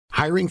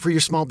Hiring for your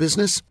small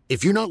business?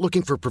 If you're not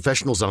looking for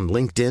professionals on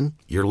LinkedIn,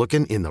 you're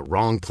looking in the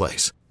wrong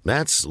place.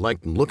 That's like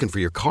looking for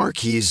your car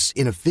keys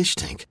in a fish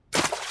tank.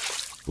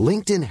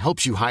 LinkedIn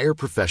helps you hire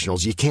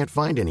professionals you can't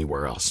find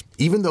anywhere else,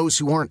 even those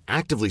who aren't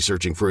actively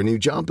searching for a new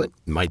job but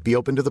might be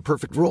open to the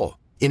perfect role.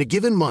 In a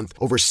given month,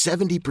 over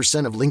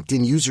 70% of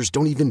LinkedIn users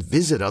don't even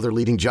visit other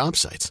leading job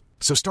sites.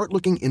 So start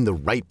looking in the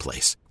right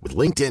place. With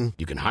LinkedIn,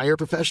 you can hire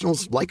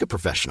professionals like a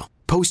professional.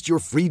 Post your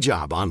free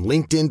job on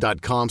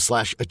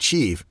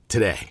linkedin.com/achieve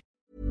today.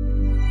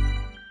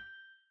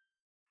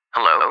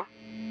 Hello?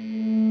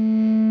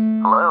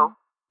 Hello?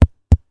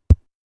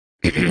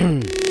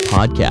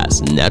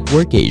 Podcast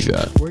Network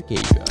Asia.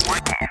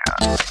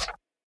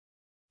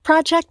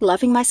 Project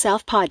Loving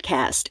Myself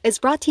podcast is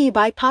brought to you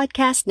by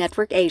Podcast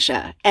Network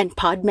Asia and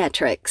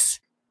Podmetrics.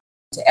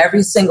 To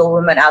every single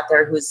woman out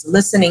there who's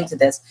listening to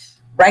this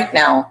right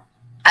now,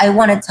 I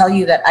want to tell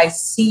you that I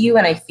see you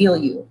and I feel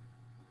you.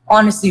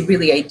 Honestly,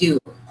 really, I do.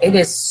 It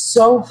is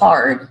so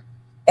hard,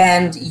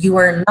 and you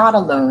are not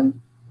alone.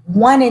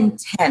 1 in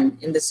 10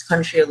 in this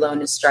country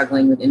alone is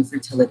struggling with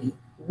infertility.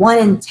 1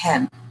 in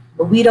 10.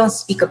 But we don't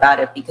speak about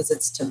it because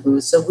it's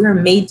taboo. So we're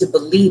made to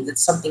believe that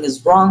something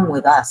is wrong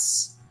with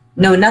us.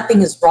 No,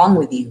 nothing is wrong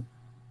with you.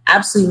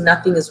 Absolutely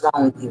nothing is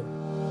wrong with you.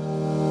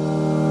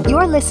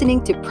 You're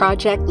listening to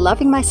Project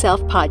Loving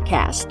Myself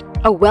podcast,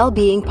 a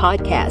well-being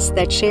podcast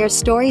that shares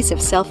stories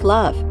of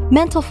self-love,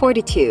 mental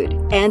fortitude,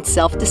 and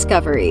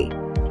self-discovery.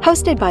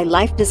 Hosted by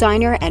life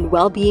designer and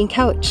well-being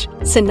coach,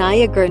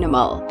 Sanaya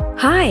Gurnamal.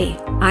 Hi,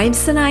 I'm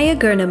Sanaya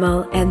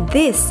Gurnamal, and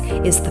this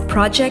is the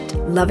Project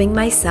Loving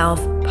Myself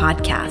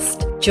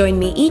podcast. Join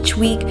me each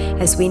week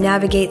as we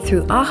navigate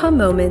through aha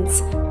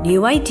moments,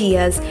 new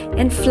ideas,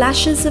 and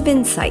flashes of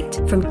insight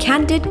from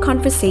candid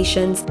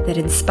conversations that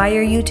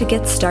inspire you to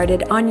get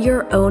started on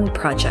your own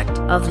project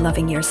of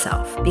loving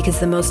yourself. Because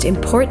the most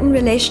important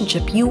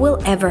relationship you will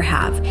ever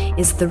have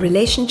is the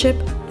relationship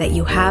that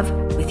you have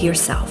with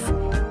yourself.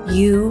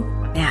 You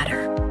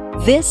matter.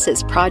 This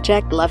is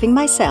Project Loving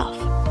Myself.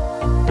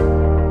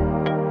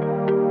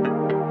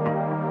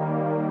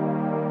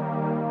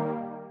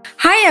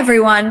 Hi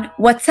everyone,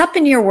 what's up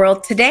in your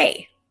world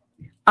today?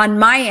 On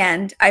my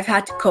end, I've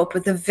had to cope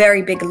with a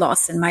very big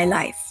loss in my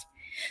life.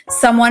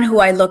 Someone who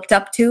I looked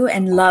up to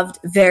and loved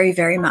very,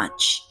 very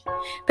much.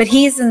 But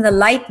he is in the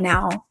light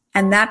now,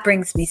 and that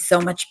brings me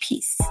so much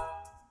peace.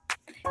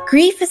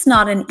 Grief is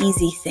not an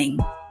easy thing.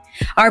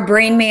 Our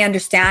brain may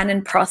understand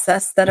and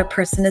process that a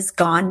person is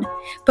gone,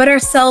 but our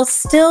cells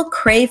still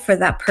crave for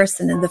that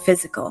person in the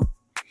physical.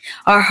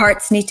 Our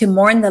hearts need to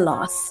mourn the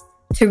loss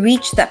to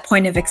reach that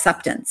point of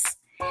acceptance.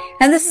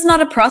 And this is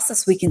not a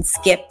process we can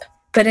skip,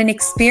 but an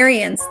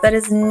experience that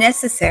is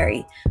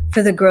necessary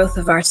for the growth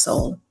of our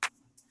soul.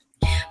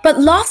 But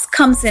loss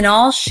comes in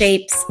all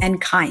shapes and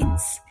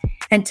kinds.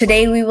 And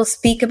today we will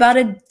speak about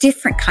a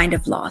different kind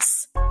of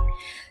loss.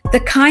 The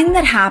kind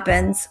that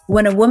happens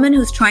when a woman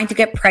who's trying to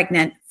get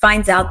pregnant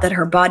finds out that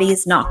her body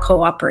is not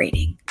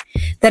cooperating,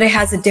 that it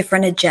has a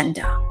different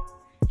agenda.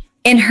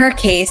 In her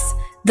case,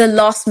 the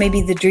loss may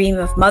be the dream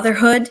of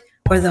motherhood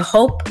or the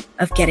hope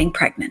of getting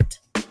pregnant.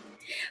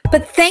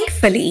 But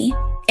thankfully,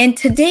 in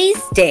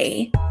today's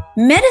day,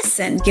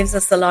 medicine gives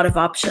us a lot of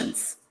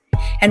options.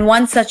 And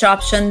one such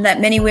option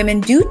that many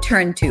women do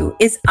turn to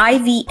is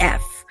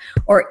IVF,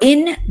 or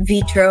in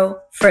vitro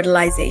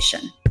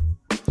fertilization.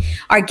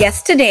 Our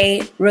guest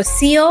today,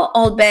 Rocio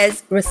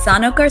Olbez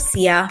Rosano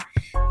Garcia,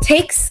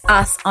 takes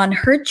us on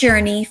her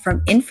journey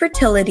from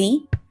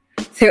infertility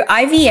through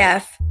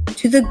IVF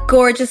to the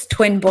gorgeous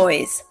twin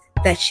boys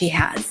that she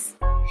has.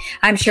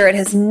 I'm sure it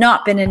has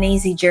not been an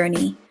easy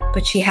journey,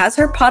 but she has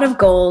her pot of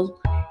gold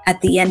at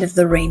the end of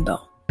the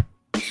rainbow.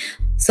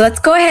 So let's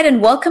go ahead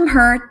and welcome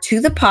her to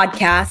the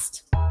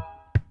podcast,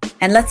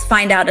 and let's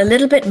find out a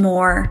little bit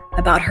more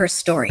about her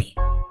story.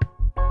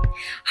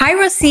 Hi,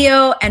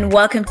 Rocio, and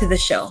welcome to the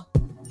show.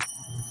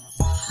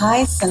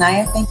 Hi,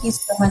 Sanaya. Thank you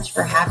so much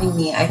for having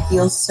me. I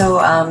feel so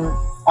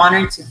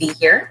honored to be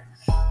here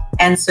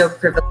and so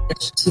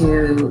privileged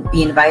to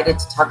be invited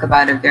to talk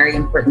about a very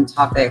important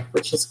topic,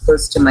 which is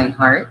close to my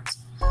heart.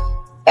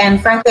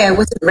 And frankly, I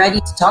wasn't ready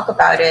to talk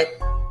about it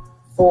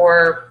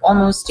for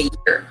almost a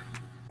year.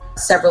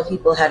 Several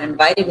people had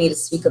invited me to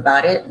speak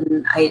about it,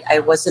 and I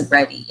wasn't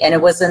ready. And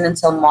it wasn't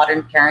until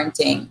Modern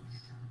Parenting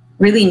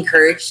really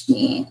encouraged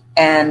me.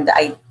 And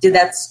I did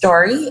that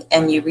story,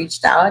 and you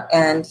reached out,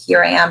 and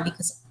here I am,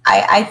 because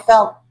I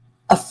felt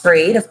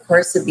afraid, of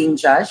course, of being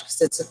judged,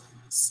 because it's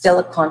still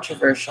a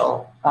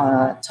controversial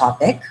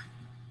topic.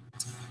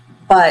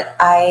 But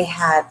I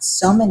had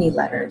so many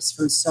letters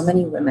from so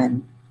many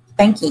women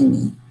thanking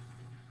me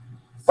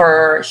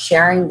for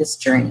sharing this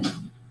journey.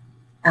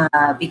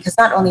 Because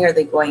not only are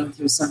they going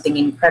through something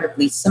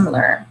incredibly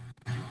similar,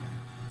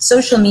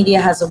 social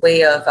media has a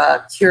way of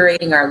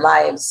curating our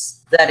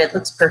lives that it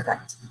looks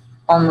perfect,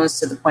 almost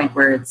to the point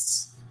where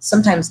it's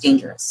sometimes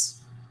dangerous.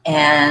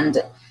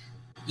 And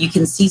you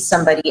can see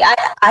somebody,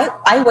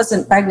 I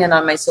wasn't pregnant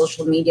on my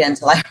social media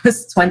until I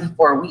was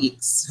 24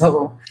 weeks.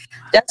 So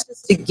that's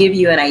just to give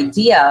you an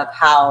idea of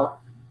how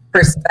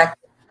perspective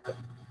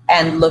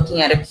and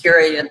looking at a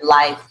curated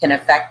life can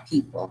affect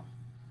people.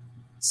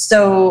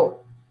 So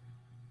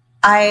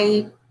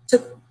I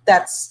took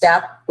that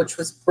step, which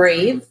was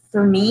brave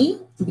for me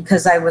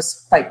because I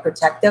was quite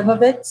protective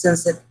of it,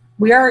 since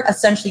we are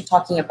essentially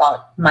talking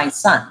about my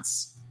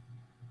sons.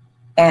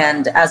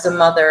 And as a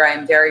mother,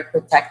 I'm very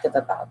protective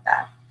about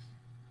that.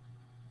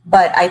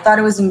 But I thought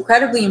it was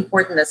incredibly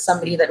important, as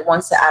somebody that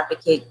wants to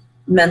advocate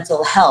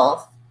mental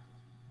health,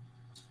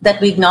 that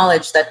we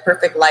acknowledge that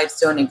perfect lives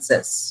don't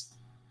exist.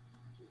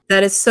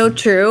 That is so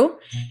true.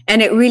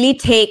 And it really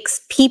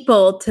takes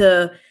people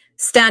to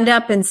stand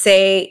up and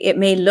say, it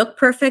may look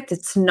perfect.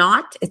 It's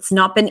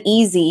not been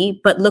easy,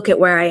 but look at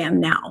where I am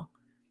now.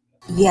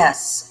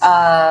 Yes.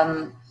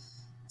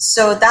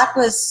 So that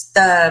was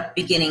the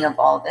beginning of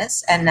all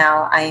this. And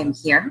now I am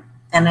here,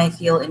 and I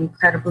feel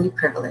incredibly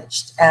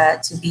privileged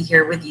to be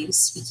here with you,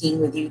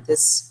 speaking with you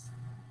this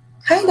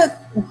kind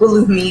of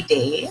gloomy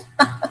day,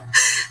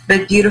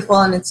 but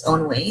beautiful in its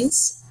own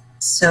ways.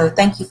 So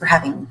thank you for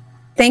having me.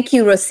 Thank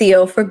you,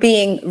 Rocio, for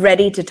being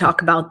ready to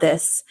talk about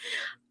this.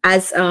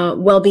 As a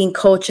well-being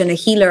coach and a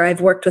healer,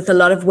 I've worked with a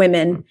lot of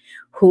women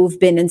who've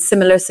been in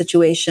similar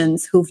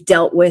situations, who've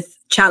dealt with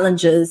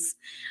challenges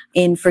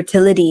in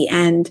fertility.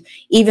 And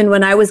even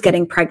when I was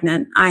getting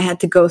pregnant, I had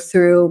to go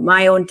through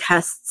my own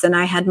tests and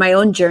I had my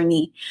own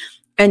journey.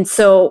 And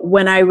so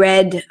when I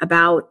read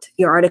about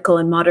your article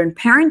in Modern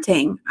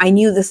Parenting, I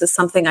knew this is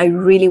something I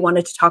really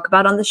wanted to talk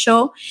about on the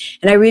show.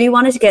 And I really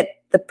wanted to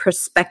get the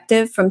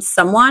perspective from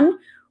someone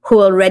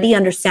who already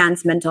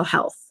understands mental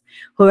health,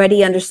 who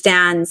already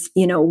understands,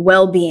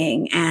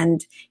 well-being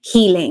and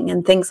healing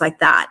and things like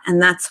that.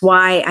 And that's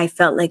why I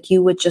felt like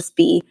you would just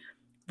be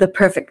the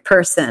perfect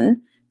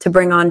person to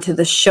bring onto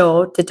the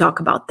show to talk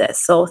about this.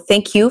 So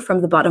thank you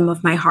from the bottom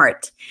of my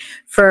heart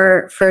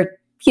for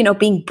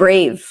being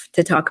brave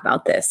to talk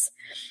about this.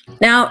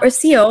 Now,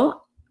 Rocio,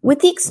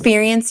 with the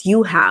experience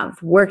you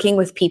have working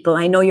with people,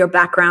 I know your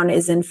background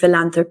is in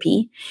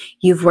philanthropy.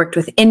 You've worked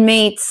with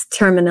inmates,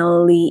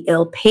 terminally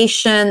ill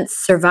patients,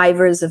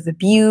 survivors of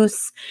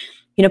abuse,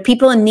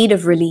 people in need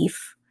of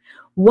relief.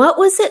 What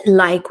was it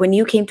like when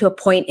you came to a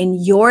point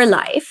in your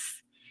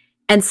life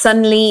and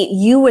suddenly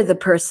you were the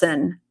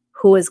person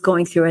who was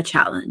going through a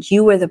challenge?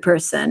 You were the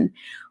person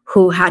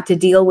who had to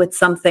deal with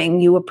something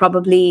you were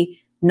probably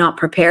not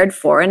prepared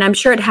for. And I'm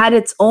sure it had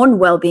its own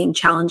well-being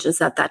challenges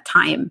at that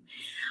time.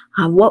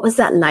 What was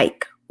that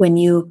like when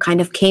you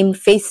kind of came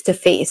face to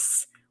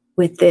face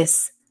with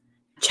this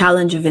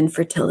challenge of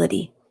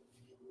infertility?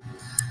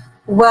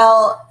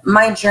 Well,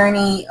 my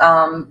journey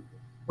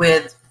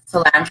with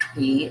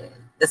philanthropy,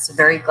 that's a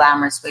very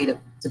glamorous way to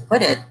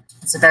put it.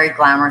 It's a very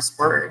glamorous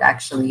word,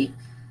 actually.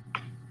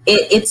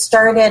 It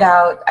started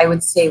out, I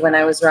would say, when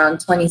I was around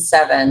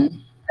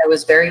 27. I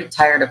was very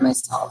tired of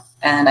myself,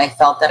 and I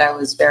felt that I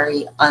was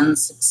very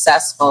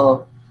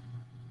unsuccessful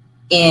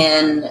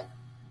in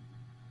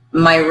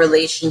my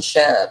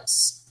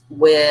relationships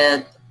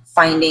with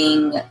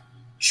finding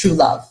true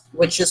love,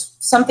 which is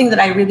something that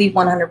I really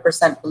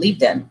 100%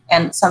 believed in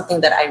and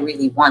something that I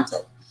really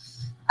wanted.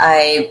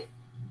 I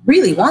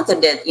really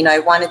wanted it. I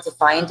wanted to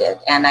find it,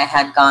 and I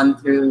had gone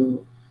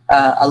through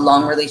a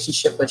long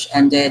relationship which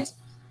ended,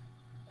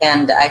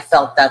 and I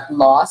felt that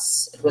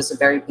loss. It was a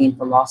very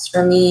painful loss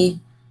for me.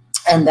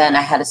 And then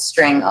I had a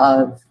string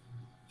of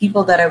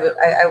people that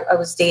I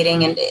was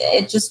dating, and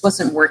it just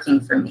wasn't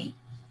working for me.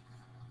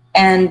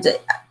 And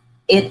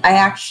I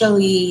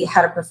actually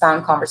had a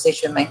profound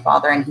conversation with my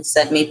father, and he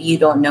said, maybe you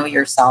don't know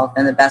yourself,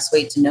 and the best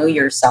way to know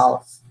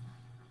yourself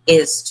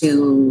is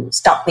to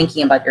stop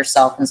thinking about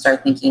yourself and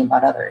start thinking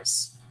about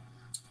others.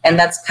 And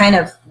that's kind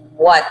of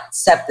what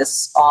set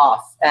this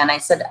off. And I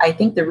said, I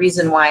think the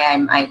reason why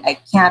I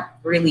can't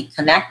really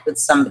connect with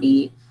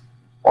somebody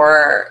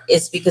or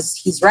is because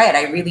he's right.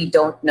 I really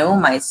don't know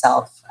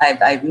myself.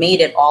 I've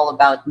made it all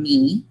about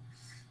me.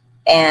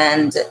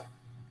 And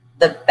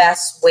the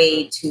best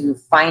way to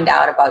find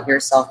out about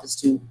yourself is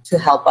to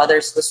help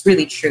others was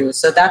really true.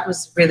 So that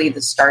was really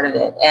the start of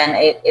it. And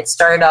it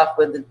started off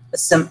with a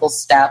simple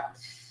step,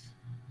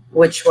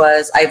 which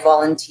was I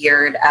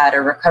volunteered at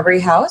a recovery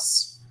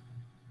house.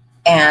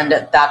 And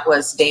that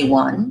was day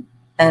one.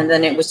 And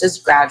then it was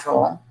just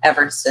gradual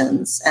ever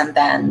since. And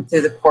then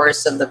through the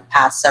course of the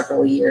past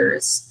several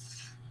years,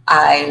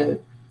 I,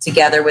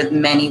 together with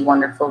many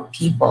wonderful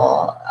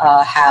people,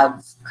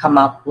 have come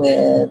up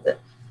with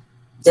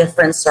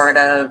different sort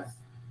of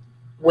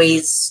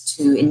ways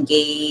to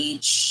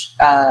engage,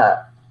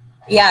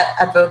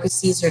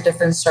 advocacies or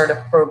different sort of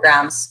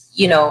programs,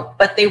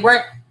 but they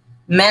weren't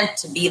meant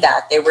to be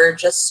that. They were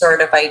just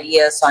sort of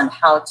ideas on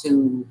how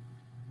to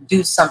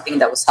do something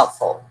that was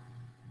helpful.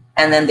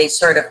 And then they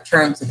sort of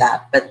turned to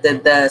that. But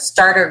the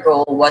starter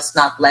goal was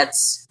not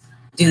let's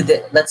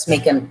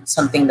make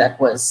something that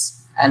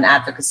was an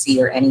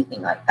advocacy or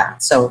anything like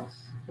that. So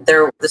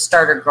the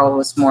starter goal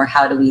was more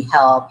how do we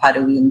help? How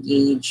do we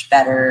engage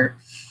better?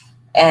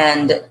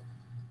 And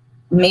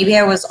maybe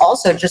I was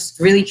also just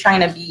really trying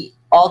to be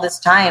all this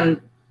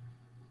time.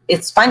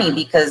 It's funny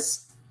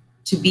because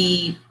to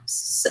be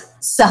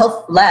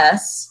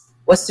selfless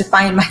was to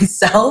find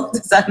myself.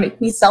 Does that make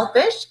me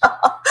selfish?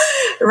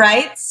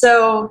 Right?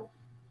 So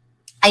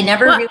I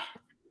never really...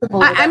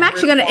 I'm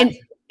actually going to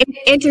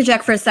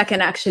interject for a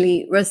second,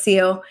 actually,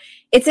 Rocio.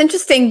 It's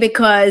interesting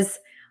because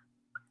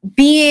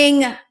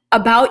being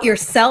about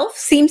yourself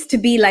seems to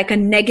be like a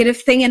negative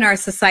thing in our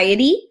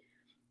society,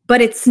 but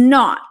it's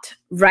not,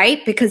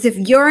 right? Because if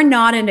you're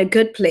not in a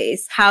good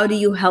place, how do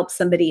you help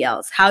somebody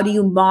else? How do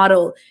you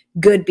model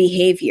good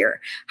behavior?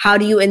 How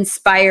do you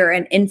inspire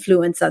and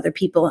influence other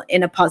people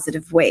in a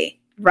positive way,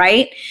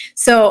 right?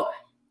 So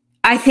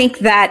I think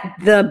that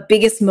the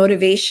biggest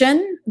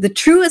motivation, the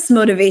truest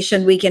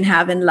motivation we can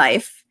have in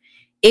life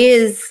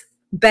is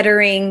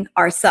bettering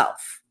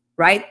ourselves,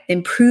 right?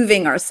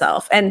 Improving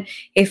ourselves. And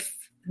if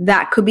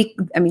that could be,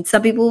 I mean,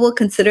 some people will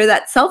consider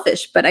that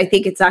selfish, but I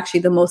think it's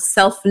actually the most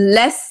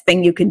selfless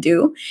thing you can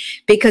do,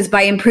 because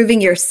by improving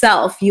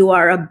yourself, you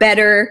are a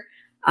better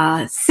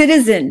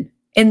citizen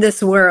in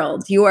this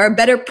world. You are a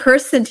better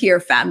person to your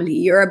family.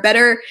 You're a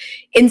better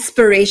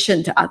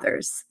inspiration to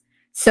others.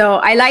 So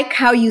I like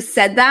how you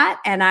said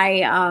that. And I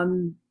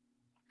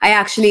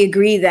actually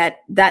agree that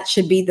that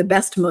should be the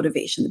best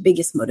motivation, the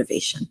biggest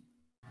motivation.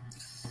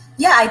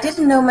 Yeah, I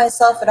didn't know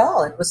myself at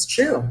all. It was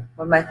true.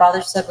 What my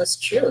father said was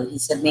true. He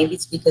said, maybe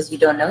it's because you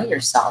don't know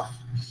yourself.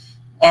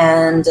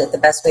 And the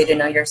best way to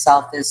know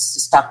yourself is to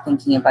stop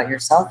thinking about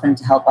yourself and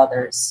to help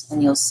others.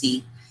 And you'll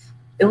see.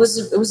 It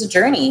was a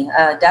journey,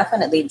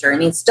 definitely a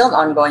journey. It's still an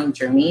ongoing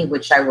journey,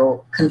 which I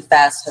will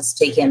confess has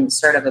taken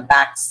sort of a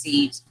back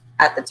seat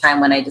at the time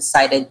when I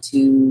decided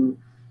to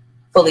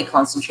fully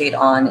concentrate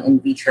on in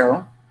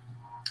vitro.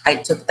 I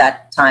took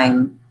that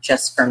time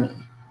just for me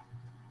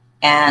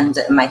and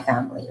my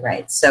family,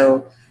 right?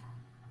 So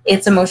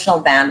it's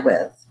emotional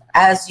bandwidth.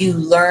 As you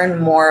learn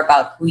more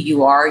about who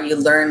you are, you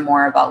learn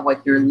more about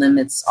what your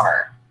limits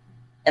are.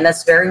 And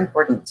that's very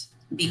important,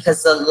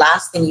 because the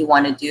last thing you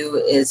want to do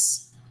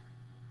is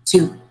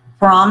to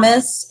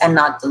promise and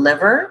not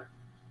deliver,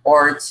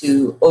 or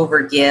to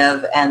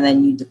overgive and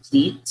then you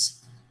deplete.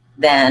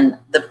 Then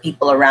the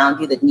people around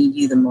you that need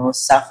you the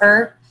most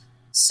suffer.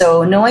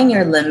 So knowing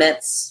your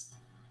limits,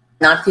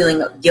 not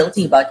feeling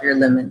guilty about your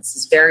limits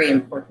is very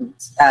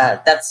important.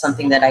 That's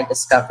something that I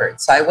discovered.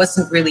 So I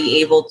wasn't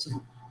really able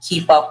to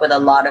keep up with a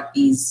lot of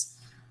these,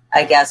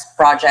 I guess,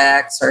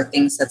 projects or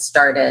things that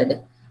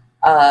started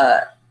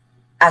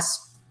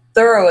as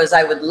thorough as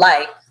I would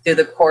like through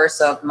the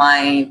course of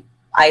my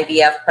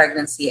IVF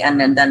pregnancy and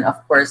then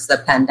of course, the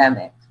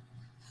pandemic.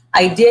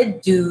 I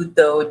did do,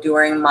 though,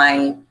 during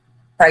my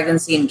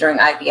pregnancy and during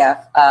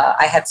IVF,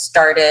 I had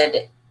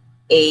started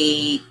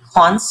a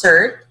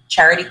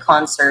charity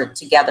concert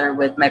together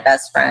with my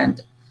best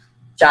friend,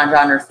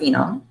 John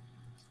Rufino.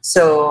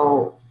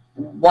 So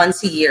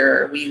once a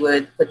year, we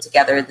would put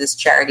together this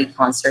charity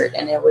concert,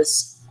 and it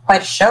was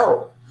quite a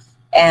show.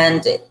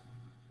 And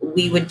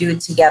we would do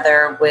it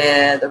together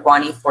with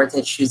Ronnie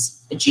Fortich,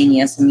 who's a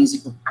genius, a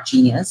musical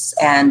genius.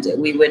 And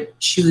we would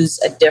choose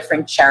a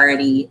different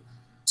charity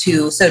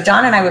so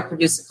John and I would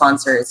produce the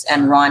concerts,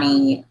 and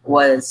Ronnie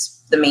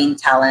was the main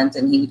talent,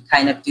 and he would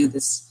kind of do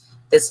this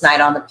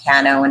night on the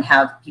piano and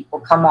have people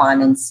come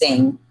on and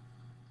sing.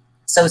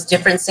 So it's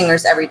different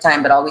singers every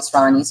time, but always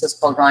Ronnie. So it's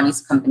called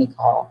Ronnie's Company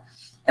Call.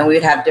 And we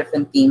would have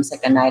different themes,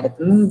 like a night at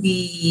the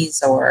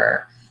movies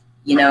or,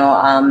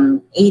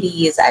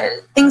 80s,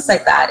 things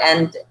like that.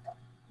 And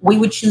we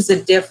would choose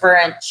a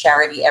different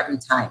charity every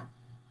time,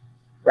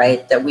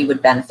 right, that we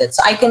would benefit.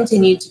 So I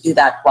continued to do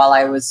that while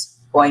I was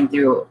going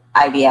through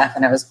IVF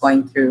and I was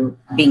going through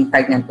being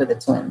pregnant with the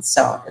twins.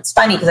 So it's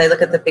funny because I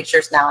look at the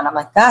pictures now and I'm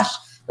like, gosh, I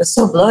was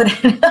so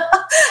bloated.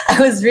 I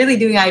was really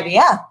doing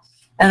IVF.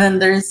 And then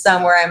there's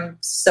some where I'm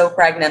so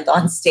pregnant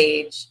on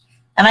stage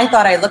and I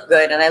thought I looked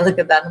good. And I look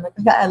at that and I'm like,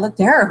 oh God, I look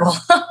terrible.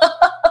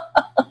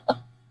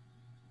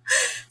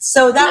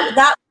 So that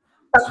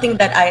was something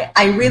that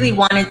I really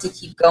wanted to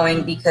keep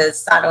going,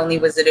 because not only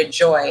was it a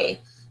joy,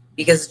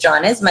 because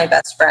John is my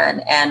best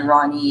friend and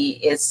Ronnie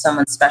is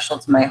someone special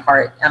to my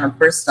heart on a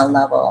personal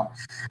level,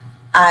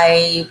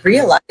 I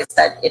realized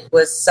that it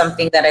was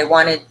something that I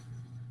wanted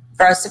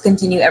for us to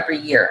continue every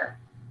year,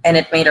 and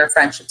it made our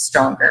friendship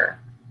stronger.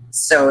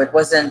 So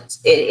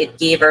it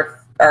gave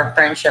our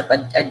friendship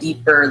a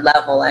deeper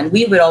level, and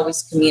we would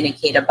always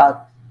communicate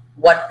about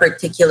what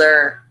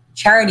particular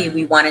charity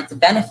we wanted to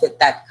benefit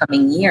that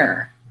coming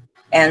year.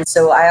 And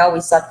so I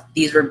always thought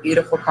these were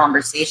beautiful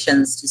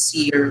conversations to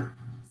see your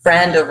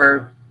friend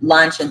over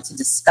lunch and to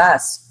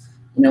discuss,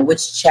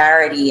 which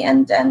charity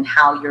and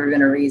how you're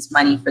going to raise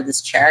money for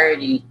this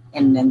charity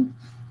and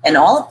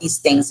all of these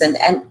things. And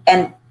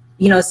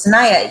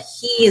Sanaya,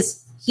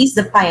 he's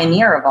the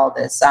pioneer of all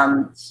this.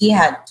 He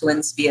had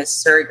twins via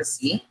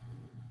surrogacy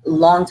a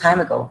long time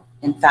ago.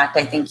 In fact,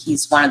 I think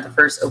he's one of the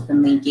first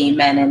openly gay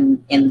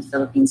men in the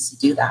Philippines to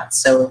do that.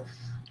 So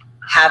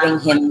having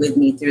him with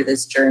me through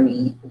this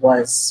journey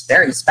was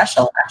very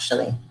special,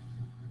 actually.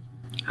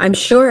 I'm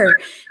sure.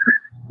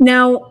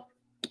 Now,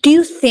 Do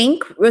you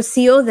think,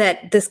 Rocio,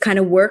 that this kind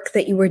of work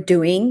that you were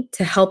doing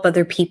to help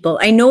other people,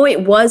 I know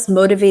it was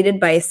motivated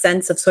by a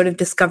sense of sort of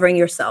discovering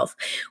yourself,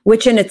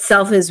 which in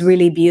itself is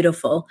really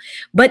beautiful.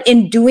 But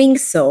in doing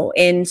so,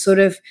 in sort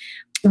of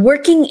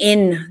working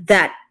in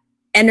that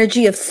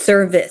energy of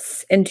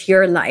service into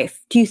your life,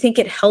 do you think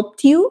it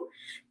helped you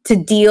to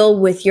deal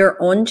with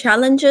your own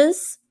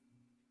challenges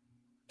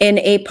in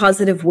a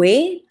positive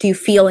way? Do you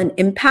feel an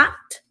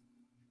impact?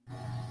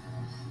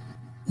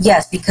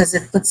 Yes, because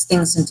it puts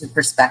things into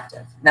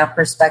perspective. Now,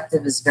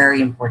 perspective is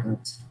very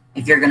important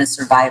if you're going to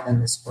survive in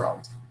this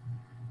world.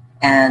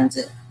 And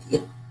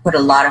it put a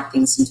lot of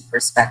things into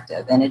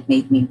perspective. And it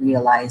made me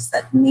realize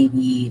that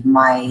maybe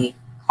my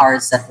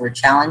cards that were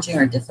challenging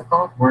or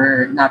difficult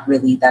were not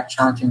really that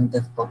challenging or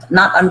difficult.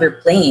 Not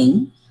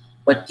underplaying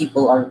what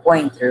people are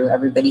going through.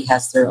 Everybody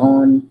has their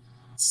own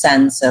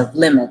sense of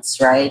limits,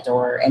 right?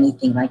 Or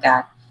anything like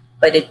that.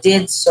 But it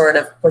did sort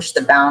of push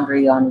the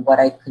boundary on what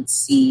I could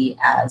see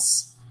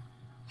as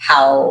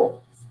how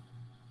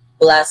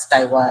blessed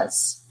I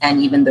was.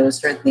 And even though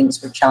certain things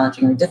were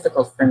challenging or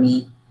difficult for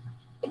me,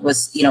 it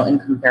was,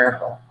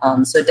 incomparable.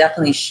 So it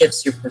definitely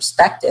shifts your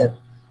perspective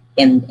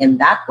in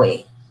that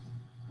way.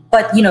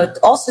 But,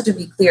 also to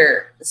be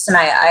clear,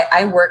 Sanaya,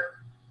 I work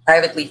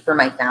privately for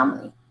my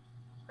family,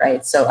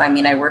 right? So,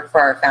 I work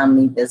for our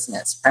family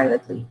business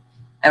privately.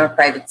 I'm a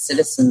private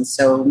citizen.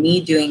 So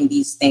me doing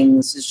these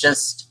things is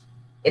just,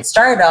 it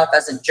started off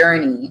as a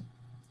journey.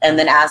 And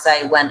then as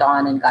I went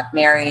on and got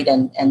married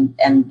and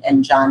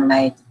John and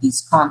I did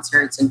these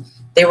concerts, and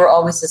they were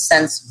always a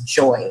sense of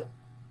joy.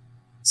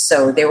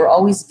 So they were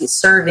always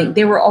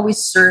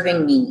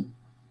serving me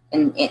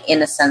in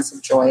a sense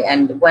of joy.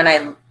 And when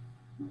I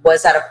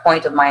was at a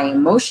point of my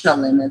emotional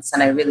limits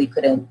and I really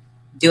couldn't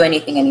do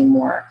anything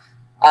anymore,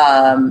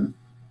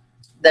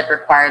 that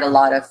required a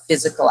lot of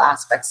physical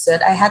aspects to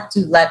it, I had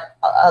to let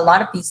a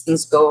lot of these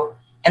things go.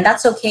 And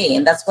that's okay.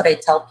 And that's what I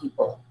tell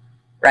people.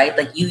 Right?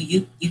 Like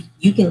you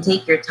can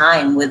take your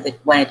time with it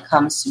when it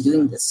comes to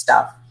doing this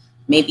stuff.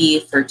 Maybe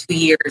for 2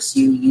 years,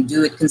 you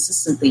do it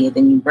consistently,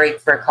 then you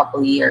break for a couple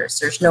of years.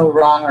 There's no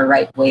wrong or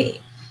right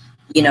way,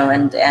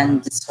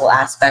 and this whole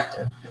aspect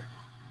of,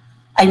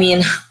 I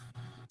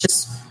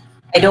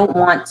don't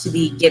want to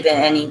be given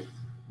any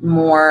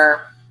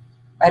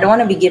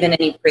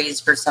praise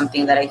for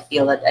something that I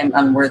feel that I'm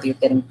unworthy of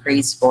getting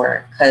praise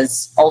for,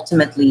 because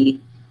ultimately,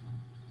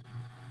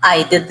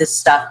 I did this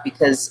stuff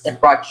because it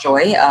brought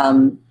joy.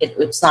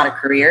 It's not a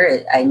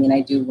career.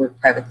 I do work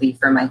privately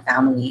for my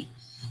family.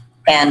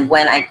 And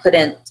when I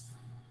couldn't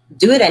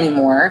do it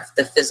anymore,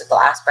 the physical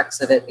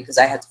aspects of it, because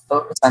I had to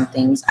focus on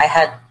things,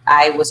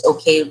 I was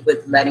okay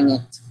with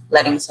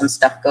letting some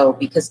stuff go.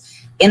 Because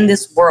in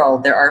this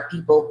world, there are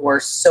people who are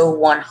so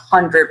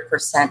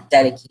 100%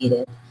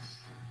 dedicated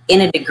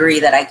in a degree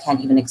that I can't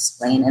even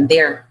explain. And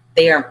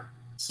they are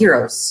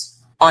heroes,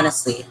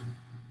 honestly.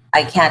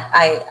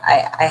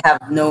 I have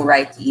no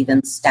right to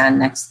even stand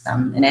next to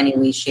them in any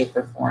way, shape,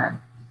 or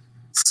form.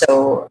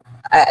 So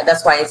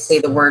that's why I say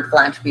the word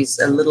philanthropy is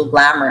a little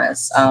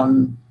glamorous.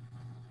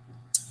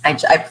 I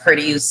prefer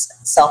to use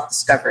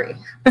self-discovery.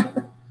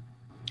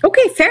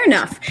 Okay, fair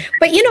enough.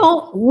 But,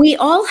 we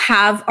all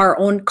have our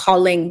own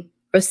calling,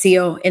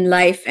 Rocio, in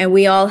life, and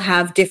we all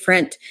have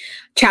different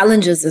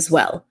challenges as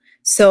well.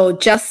 So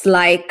just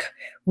like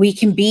we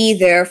can be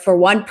there for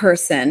one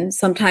person,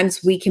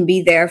 sometimes we can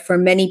be there for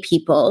many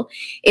people.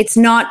 It's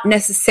not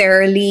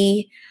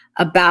necessarily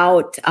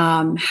about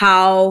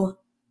how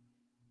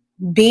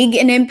big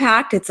an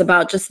impact. It's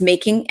about just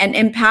making an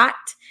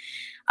impact.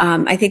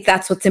 I think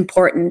that's what's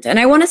important. And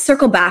I want to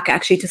circle back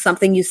actually to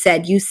something you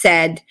said. You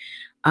said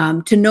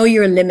to know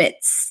your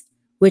limits,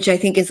 which I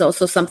think is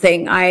also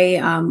something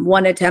I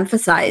wanted to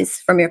emphasize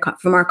from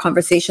our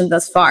conversation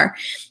thus far,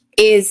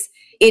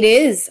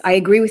 I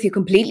agree with you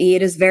completely.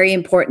 It is very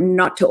important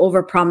not to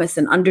overpromise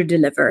and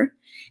underdeliver.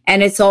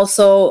 And it's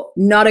also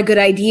not a good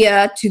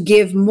idea to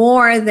give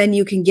more than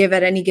you can give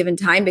at any given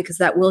time, because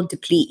that will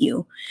deplete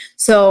you.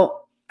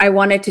 So I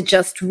wanted to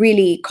just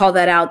really call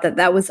that out,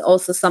 that was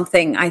also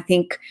something I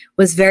think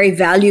was very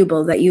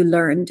valuable that you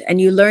learned,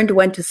 and you learned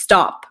when to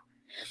stop.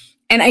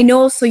 And I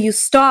know, so you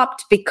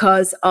stopped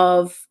because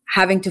of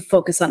having to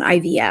focus on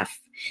IVF.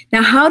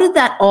 Now, how did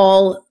that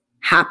all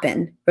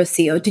happen,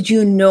 Rocio? Did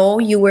you know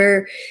you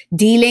were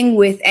dealing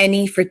with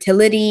any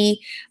fertility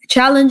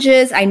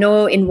challenges? I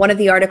know in one of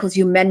the articles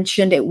you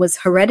mentioned it was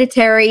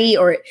hereditary,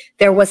 or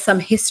there was some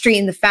history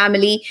in the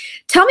family.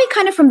 Tell me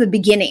kind of from the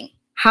beginning,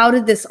 how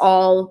did this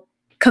all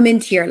come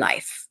into your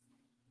life?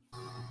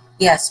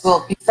 Yes,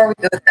 well, before we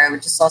go there, I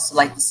would just also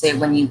like to say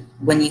when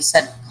you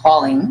said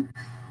calling,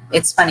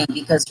 it's funny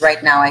because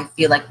right now I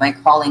feel like my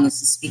calling is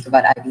to speak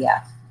about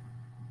IVF.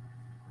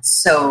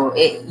 So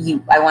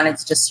I wanted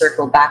to just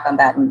circle back on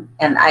that,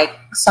 and I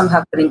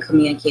somehow couldn't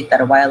communicate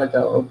that a while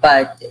ago,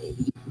 but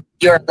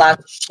you're allowed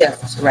to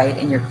shift, right,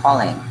 in your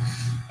calling.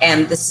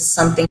 And this is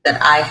something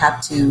that I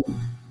have to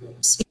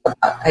speak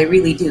about. I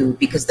really do,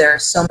 because there are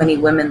so many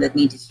women that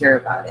need to hear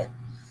about it.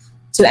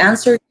 To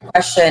answer your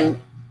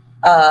question,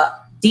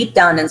 deep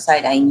down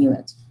inside, I knew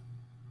it.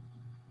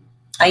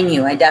 I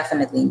knew, I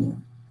definitely knew.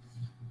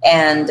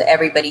 And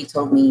everybody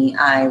told me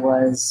I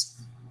was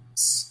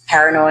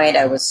paranoid,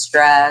 I was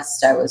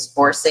stressed, I was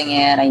forcing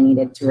it, I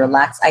needed to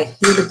relax. I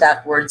hated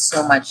that word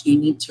so much. You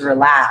need to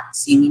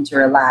relax. You need to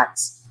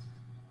relax.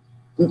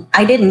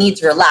 I didn't need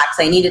to relax.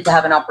 I needed to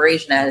have an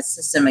operation. I had a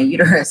cyst in my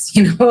uterus,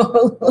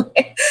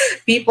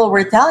 People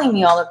were telling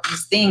me all of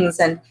these things,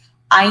 and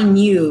I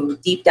knew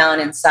deep down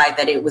inside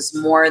that it was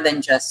more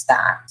than just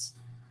that.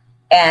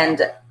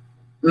 And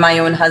my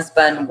own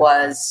husband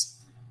was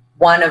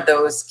one of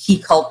those key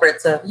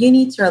culprits of, you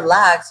need to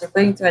relax. You're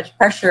putting too much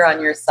pressure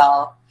on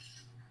yourself.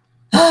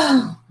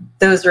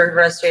 Those were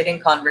frustrating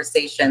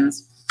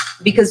conversations,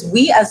 because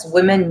we as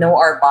women know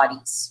our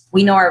bodies.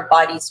 We know our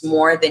bodies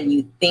more than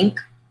you think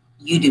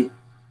you do.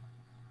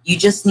 You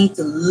just need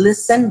to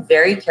listen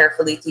very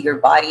carefully to your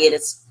body. It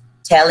is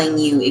telling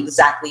you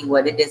exactly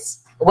what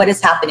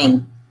is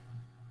happening.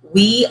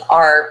 We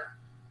are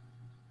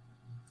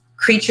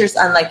creatures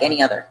unlike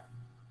any other.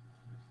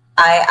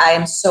 I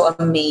am so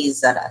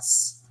amazed at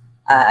us.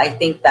 I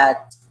think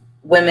that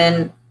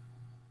women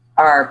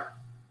are,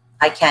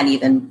 I can't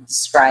even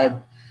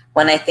describe,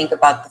 when I think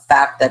about the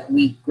fact that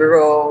we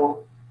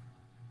grow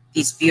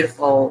these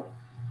beautiful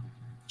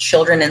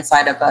children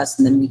inside of us,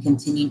 and then we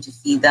continue to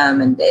feed them,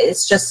 and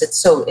it's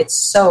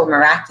so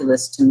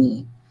miraculous to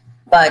me.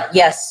 But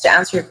yes, to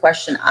answer your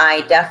question,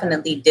 I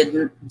definitely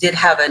did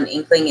have an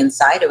inkling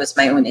inside. It was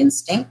my own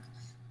instinct,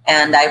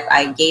 and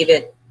I gave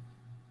it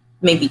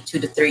maybe 2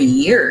 to 3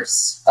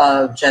 years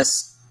of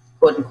just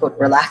quote unquote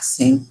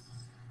relaxing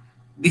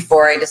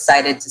before I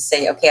decided to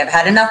say, okay, I've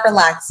had enough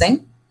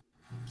relaxing.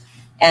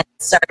 And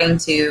it's starting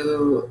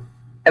to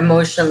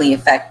emotionally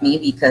affect me,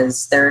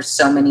 because there are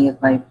so many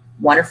of my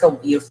wonderful,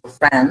 beautiful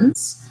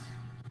friends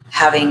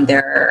having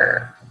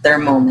their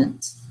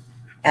moment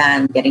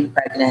and getting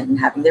pregnant and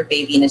having their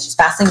baby, and it's just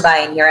passing by,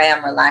 and here I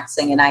am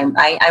relaxing, and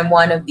I'm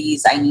one of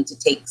these I need to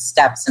take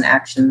steps and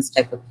actions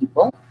type of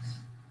people.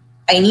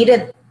 I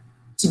needed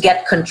to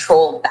get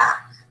control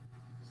back,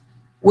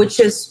 which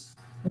is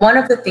one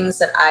of the things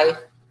that I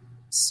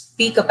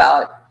speak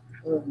about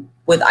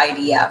with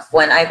IVF,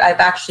 when I've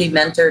actually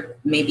mentored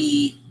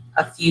maybe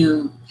a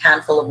few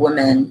handful of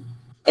women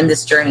in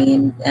this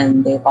journey,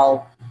 and they've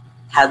all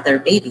had their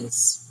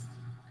babies.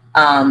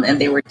 And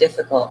they were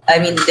difficult. I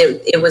mean,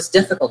 it was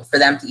difficult for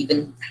them to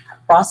even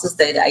process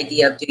the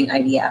idea of doing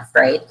IVF,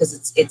 right?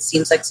 Because it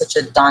seems like such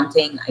a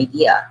daunting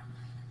idea.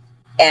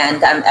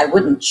 And I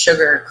wouldn't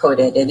sugarcoat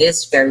it. It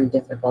is very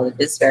difficult. It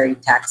is very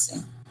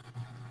taxing.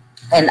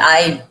 And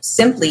I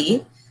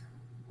simply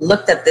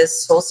looked at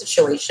this whole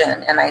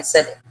situation and I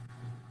said,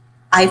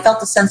 I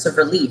felt a sense of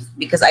relief,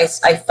 because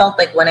I felt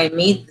like when I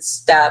made the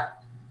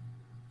step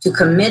to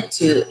commit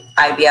to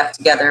IVF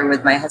together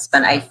with my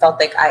husband, I felt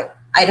like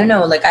I don't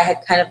know, like I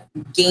had kind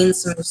of gained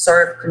some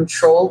sort of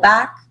control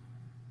back,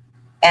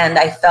 and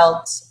I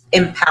felt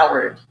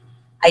empowered.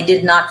 I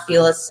did not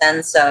feel a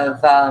sense of,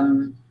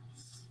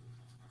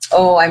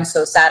 oh, I'm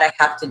so sad I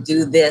have to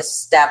do this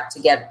step to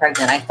get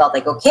pregnant. I felt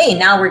like, okay,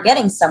 now we're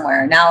getting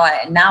somewhere. Now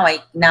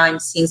I'm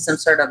seeing some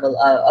sort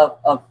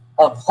of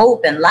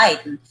hope and light.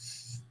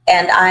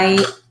 And I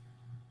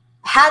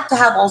had to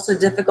have also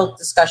difficult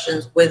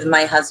discussions with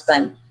my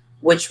husband,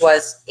 which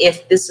was,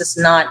 if this is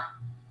not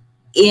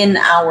in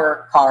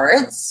our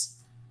cards,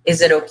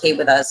 is it okay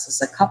with us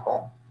as a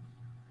couple?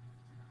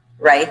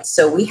 Right?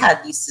 So we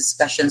had these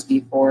discussions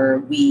before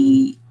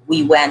we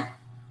went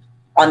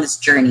on this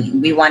journey.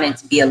 We wanted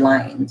to be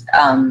aligned,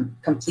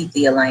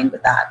 completely aligned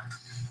with that.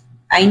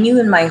 I knew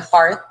in my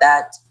heart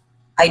that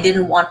I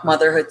didn't want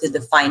motherhood to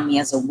define me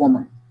as a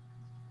woman,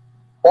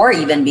 or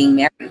even being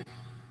married.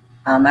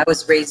 I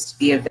was raised to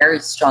be a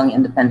very strong,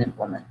 independent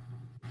woman,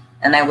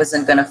 and I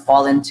wasn't going to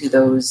fall into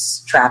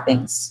those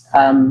trappings.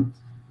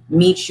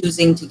 Me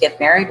choosing to get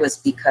married was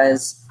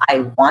because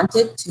I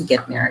wanted to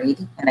get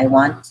married and I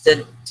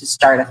wanted to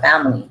start a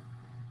family.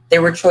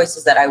 There were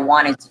choices that I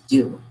wanted to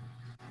do,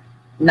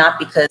 not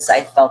because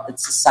I felt that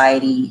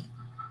society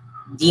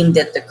deemed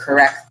it the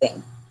correct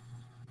thing,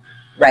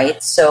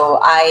 right? So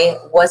I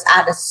was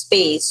at a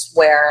space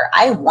where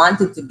I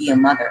wanted to be a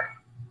mother.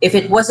 If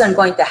it wasn't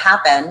going to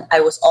happen, I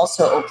was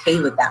also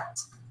okay with that.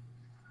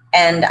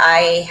 And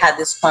I had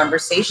this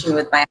conversation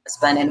with my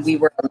husband, and we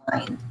were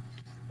aligned,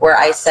 where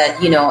I said,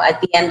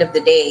 at the end of the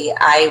day,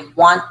 I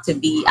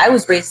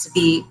was raised to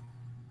be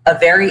a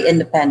very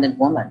independent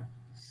woman.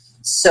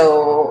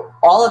 So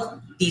all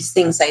of these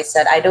things I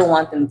said, I don't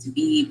want them to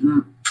be,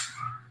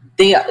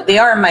 they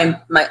are my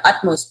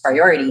utmost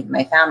priority.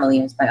 My family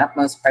is my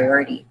utmost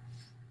priority.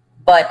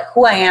 But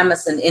who I am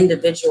as an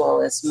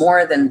individual is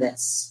more than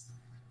this.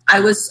 I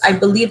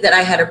believe that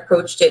I had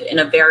approached it in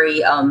a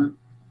very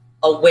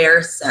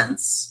aware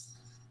sense.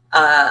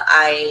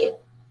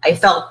 I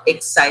felt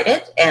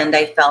excited, and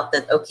I felt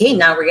that, okay,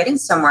 now we're getting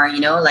somewhere,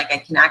 like I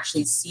can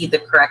actually see the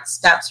correct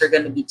steps are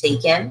going to be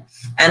taken.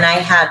 And I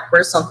had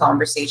personal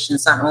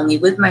conversations, not only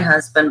with my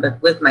husband,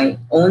 but with my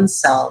own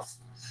self,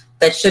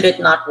 that should it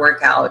not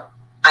work out,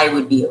 I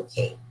would be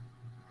okay.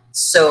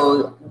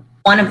 So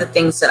one of the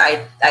things that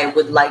I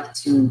would like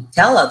to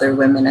tell other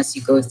women as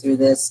you go through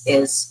this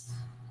is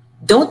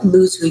don't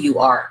lose who you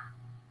are.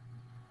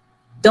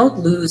 Don't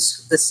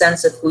lose the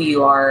sense of who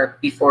you are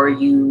before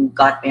you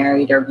got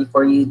married or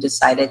before you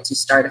decided to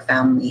start a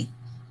family.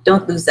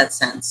 Don't lose that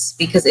sense,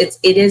 because it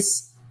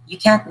is you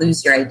can't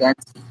lose your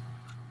identity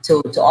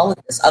to all of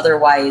this.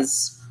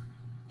 Otherwise,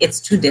 it's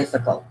too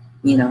difficult.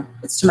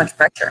 It's too much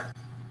pressure.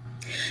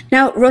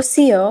 Now,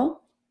 Rocio,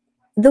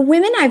 the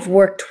women I've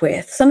worked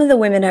with, some of the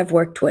women I've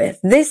worked with,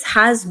 this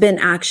has been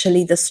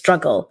actually the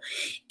struggle,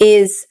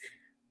 is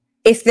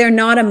if they're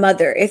not a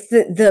mother, if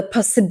the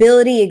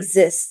possibility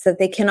exists that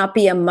they cannot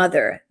be a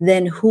mother,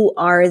 then who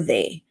are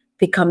they?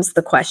 Becomes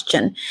the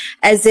question.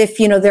 As if,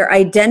 their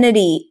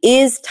identity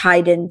is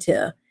tied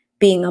into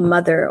being a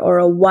mother or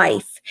a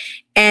wife.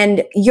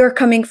 And you're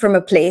coming from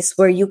a place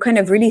where you kind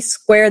of really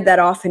squared that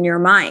off in your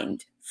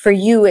mind. For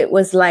you, it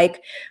was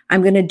like,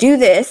 I'm going to do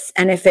this.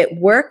 And if it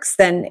works,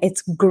 then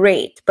it's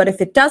great. But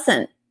if it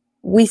doesn't,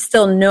 we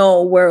still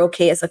know we're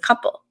okay as a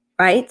couple,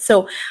 right?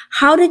 So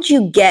how did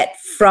you get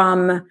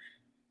from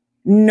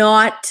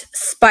not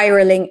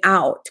spiraling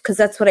out? Because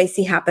that's what I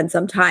see happen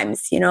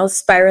sometimes,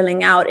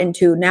 spiraling out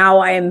into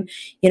now I'm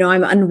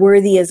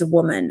unworthy as a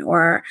woman,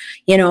 or,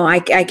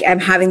 I'm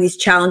having these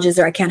challenges,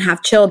 or I can't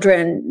have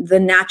children the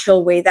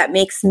natural way, that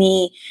makes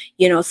me,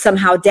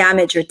 somehow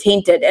damaged or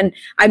tainted. And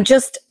I'm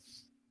just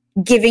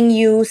giving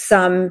you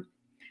some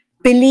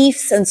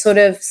beliefs and sort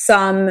of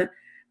some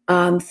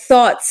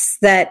thoughts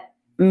that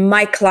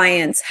my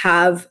clients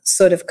have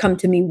sort of come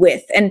to me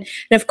with. And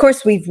of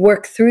course, we've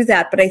worked through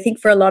that. But I think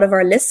for a lot of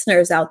our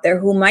listeners out there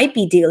who might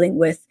be dealing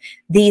with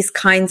these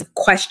kinds of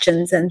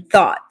questions and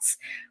thoughts,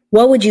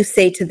 what would you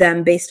say to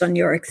them based on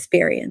your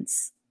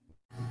experience?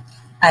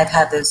 I've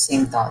had those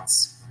same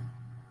thoughts.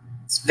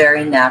 It's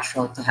very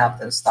natural to have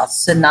those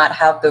thoughts. To not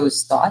have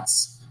those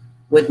thoughts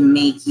would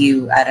make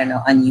you,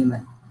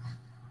 unhuman.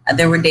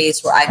 There were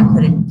days where I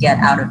couldn't get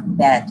out of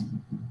bed.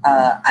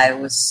 I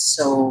was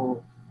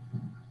so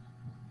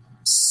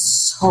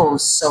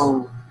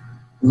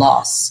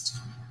lost.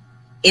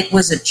 It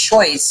was a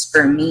choice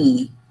for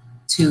me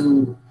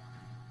to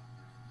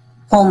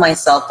pull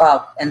myself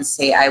up and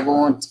say, I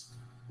won't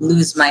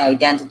lose my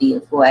identity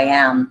of who I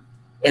am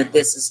if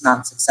this is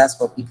not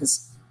successful,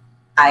 because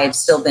I have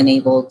still been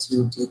able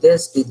to do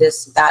this,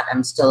 that.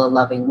 I'm still a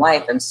loving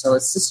wife. I'm still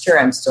a sister.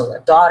 I'm still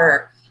a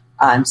daughter.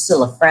 I'm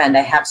still a friend.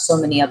 I have so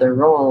many other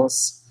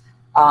roles.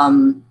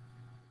 And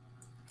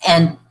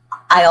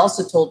I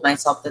also told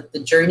myself that the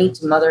journey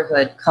to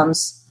motherhood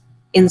comes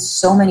in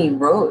so many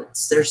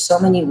roads. There's so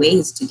many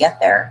ways to get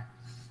there.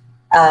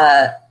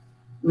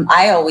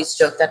 I always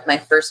joke that my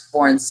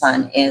firstborn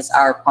son is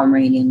our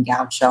Pomeranian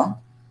Gaucho,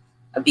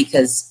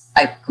 because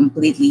I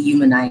completely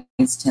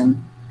humanized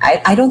him.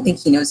 I don't think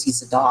he knows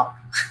he's a dog.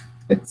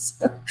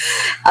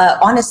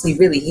 Honestly,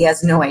 really, he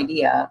has no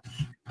idea.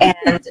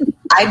 And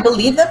I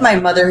believe that my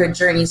motherhood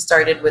journey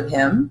started with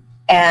him.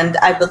 And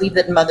I believe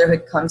that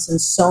motherhood comes in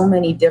so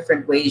many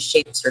different ways,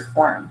 shapes, or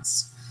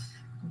forms.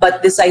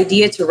 But this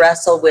idea to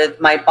wrestle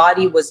with my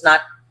body was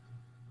not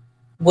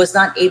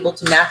able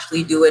to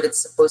naturally do what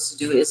it's supposed to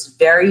do is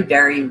very,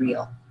 very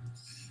real.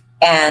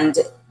 And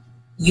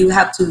you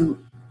have to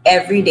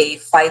every day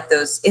fight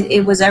those.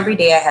 It was every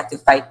day I had to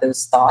fight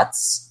those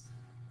thoughts.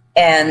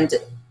 And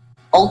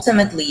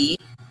ultimately,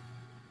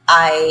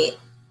 I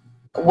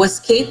was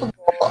capable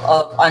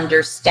of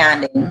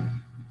understanding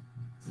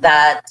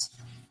that.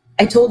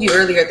 I told you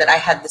earlier that I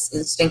had this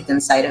instinct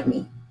inside of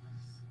me.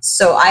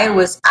 So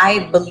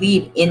I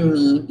believe in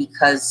me,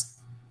 because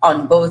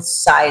on both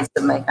sides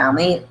of my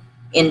family,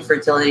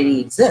 infertility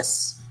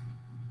exists.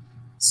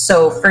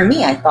 So for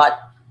me, I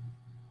thought,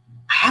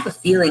 I have a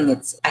feeling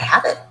I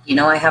have it.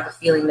 I have a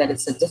feeling that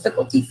it's a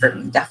difficulty for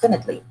me,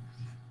 definitely.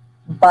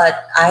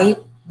 But I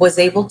was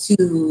able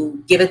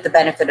to give it the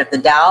benefit of the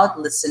doubt,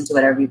 listen to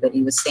what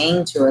everybody was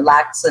saying, to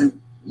relax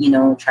and,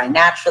 try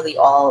naturally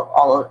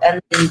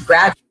and then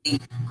gradually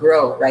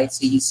grow, right?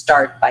 So you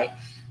start by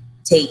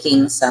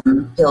taking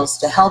some pills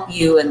to help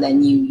you, and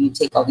then you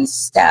take all these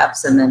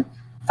steps. And then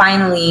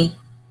finally,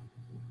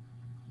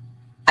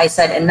 I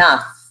said,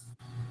 enough.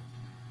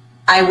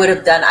 I would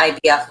have done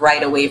IVF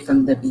right away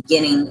from the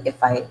beginning if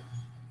you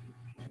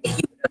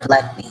would have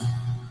let me.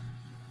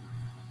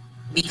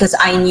 Because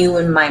I knew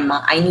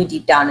I knew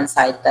deep down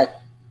inside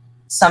that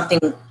something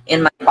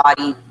in my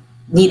body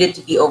needed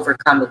to be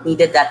overcome. It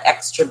needed that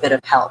extra bit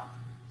of help.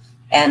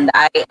 And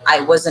I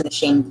wasn't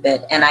ashamed of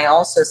it. And I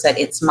also said,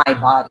 it's my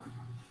body.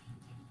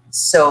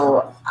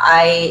 So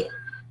I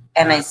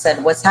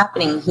said, what's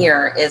happening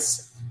here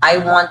is I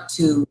want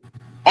to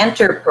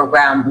enter a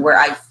program where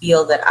I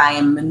feel that I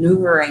am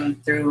maneuvering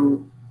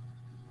through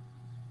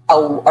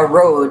a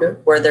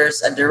road where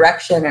there's a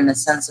direction and a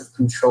sense of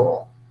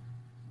control.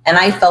 And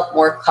I felt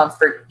more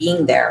comfort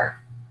being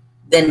there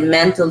than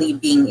mentally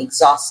being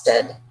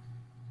exhausted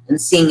and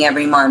seeing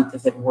every month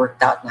if it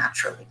worked out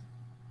naturally.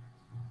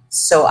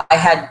 So I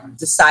had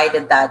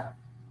decided that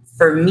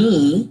for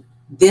me,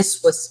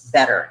 this was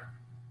better.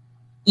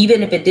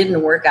 Even if it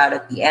didn't work out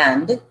at the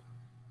end,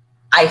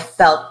 I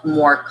felt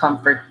more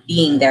comfort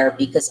being there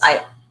because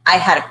I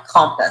had a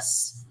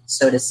compass,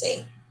 so to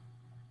say,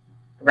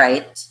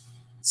 right?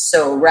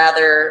 So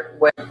rather,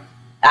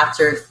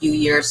 after a few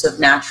years of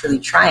naturally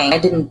trying, I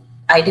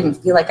didn't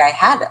feel like I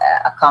had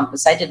a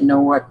compass. I didn't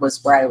know where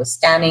I was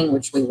standing,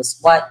 which way was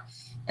what,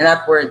 and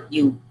that's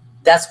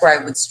where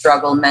I would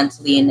struggle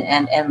mentally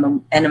and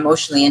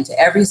emotionally. And to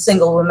every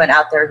single woman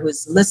out there who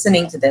is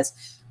listening to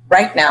this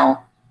right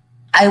now,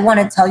 I want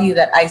to tell you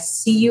that I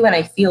see you and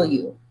I feel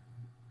you.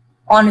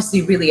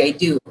 Honestly, really, I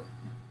do.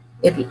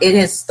 It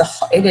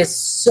is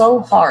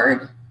so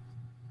hard,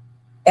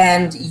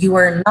 and you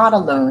are not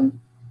alone.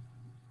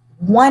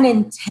 1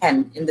 in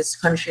 10 in this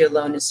country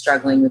alone is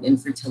struggling with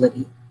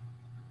infertility.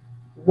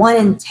 1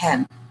 in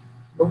 10.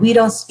 But we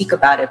don't speak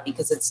about it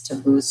because it's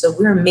taboo. So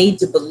we're made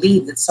to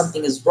believe that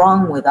something is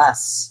wrong with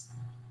us.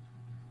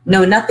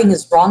 No, nothing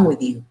is wrong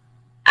with you.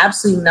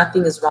 Absolutely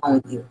nothing is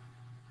wrong with you.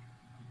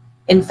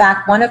 In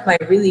fact, one of my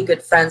really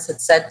good friends had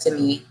said to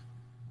me,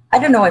 I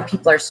don't know why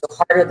people are so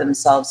hard on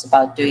themselves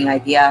about doing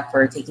IVF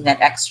or taking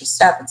that extra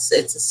step. It's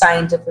a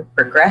scientific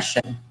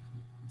progression.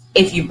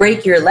 If you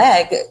break your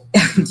leg,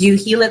 do you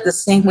heal it the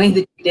same way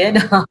that you did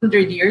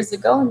 100 years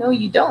ago? No,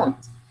 you don't.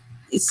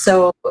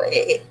 So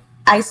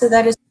I said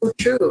that is so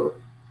true.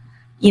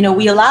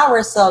 We allow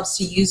ourselves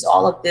to use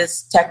all of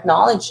this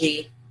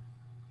technology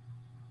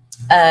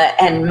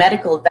and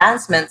medical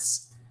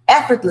advancements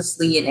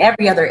effortlessly in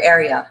every other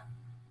area.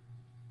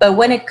 But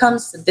when it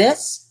comes to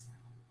this,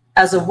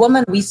 as a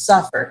woman, we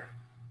suffer.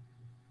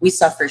 We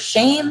suffer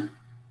shame.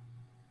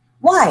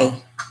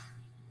 Why?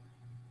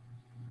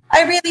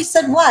 I really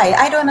said, why?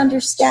 I don't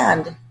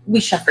understand. We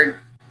suffer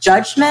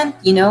judgment.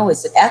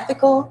 Is it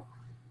ethical?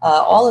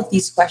 All of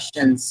these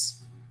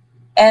questions.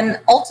 And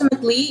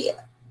ultimately,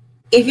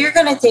 if you're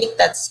going to take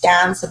that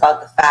stance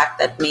about the fact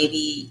that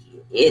maybe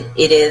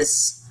it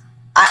is,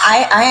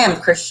 I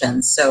am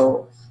Christian,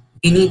 so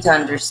you need to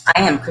understand,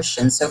 I am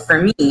Christian. So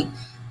for me,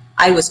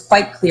 I was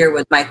quite clear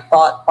with my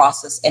thought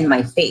process and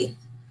my faith,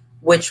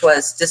 which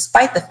was,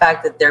 despite the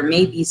fact that there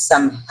may be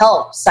some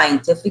help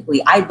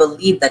scientifically, I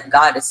believe that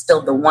God is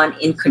still the one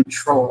in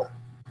control.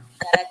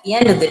 That at the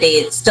end of the day,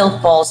 it still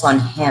falls on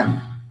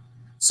him.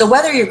 So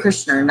whether you're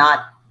Christian or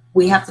not,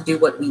 we have to do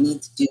what we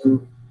need to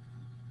do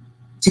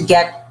to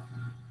get,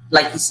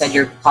 like you said,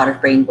 your pot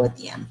of rainbow at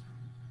the end.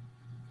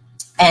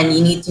 And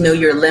you need to know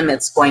your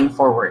limits going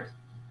forward,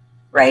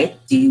 right?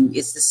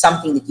 Is this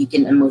something that you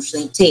can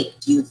emotionally take?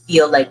 Do you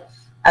feel like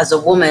as a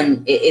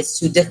woman, it's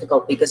too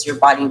difficult because your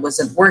body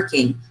wasn't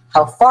working?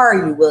 How far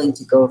are you willing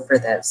to go for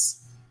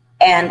this?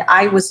 And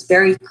I was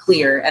very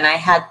clear, and I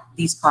had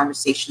these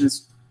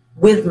conversations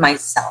with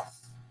myself.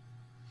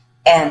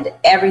 And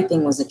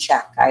everything was a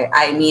check.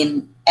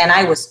 And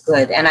I was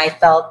good. And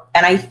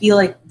I feel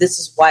like this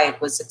is why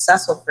it was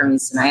successful for me,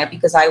 Sanaya,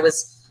 because I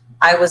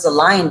was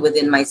aligned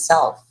within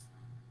myself.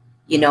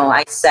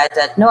 I said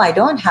that, no, I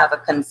don't have a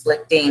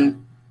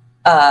conflicting,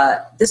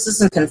 this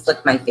doesn't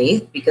conflict my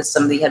faith, because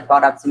somebody had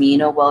brought up to me,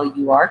 well,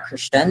 you are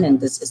Christian,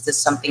 and is this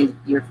something that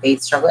your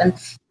faith struggle? And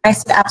I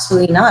said,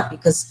 absolutely not,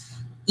 because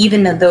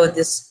even though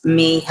this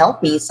may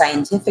help me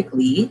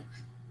scientifically,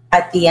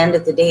 at the end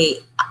of the day,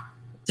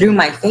 through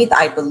my faith,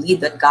 I believe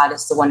that God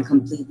is the one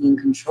completely in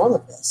control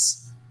of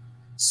this.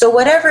 So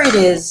whatever it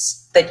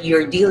is that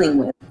you're dealing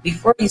with,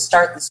 before you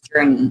start this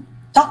journey,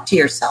 talk to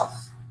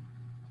yourself.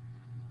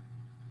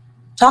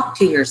 Talk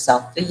to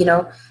yourself,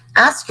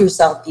 ask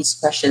yourself these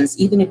questions,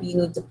 even if you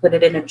need to put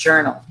it in a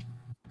journal.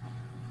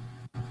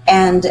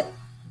 And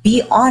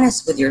be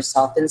honest with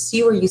yourself and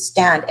see where you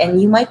stand.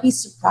 And you might be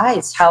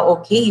surprised how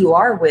okay you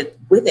are with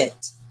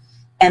it.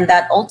 And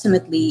that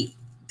ultimately,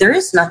 there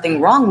is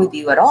nothing wrong with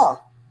you at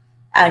all.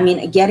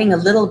 Getting a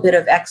little bit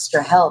of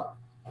extra help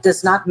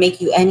does not make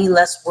you any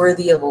less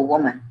worthy of a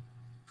woman.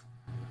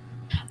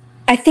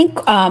 I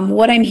think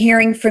what I'm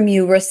hearing from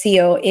you,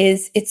 Rocio,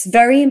 is it's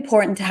very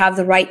important to have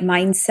the right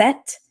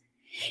mindset.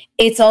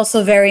 It's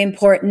also very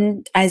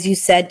important, as you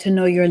said, to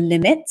know your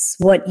limits,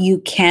 what you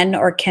can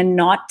or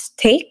cannot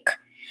take.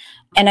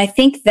 And I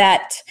think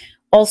that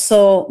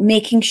also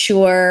making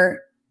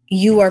sure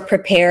you are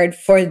prepared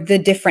for the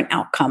different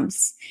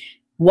outcomes.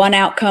 One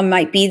outcome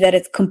might be that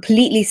it's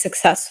completely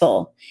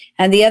successful.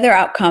 And the other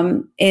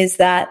outcome is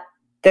that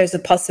there's a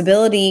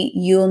possibility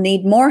you'll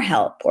need more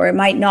help, or it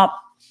might not,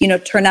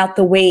 turn out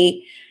the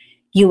way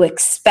you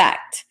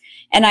expect.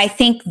 And I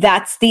think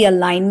that's the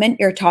alignment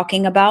you're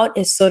talking about,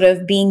 is sort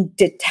of being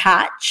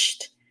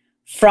detached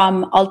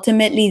from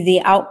ultimately the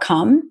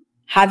outcome,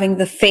 having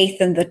the faith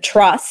and the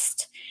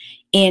trust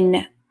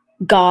in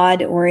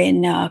God or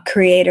in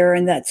Creator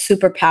and that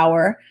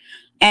superpower,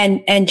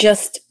 and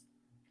just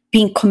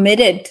being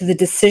committed to the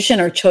decision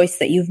or choice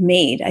that you've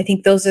made. I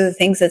think those are the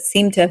things that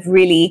seem to have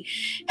really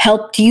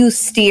helped you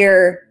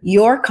steer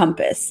your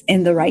compass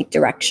in the right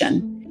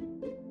direction.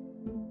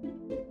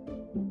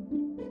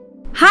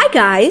 Hi,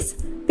 guys.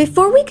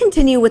 Before we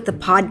continue with the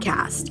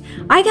podcast,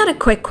 I got a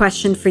quick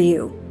question for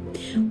you.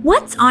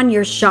 What's on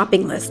your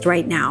shopping list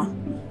right now?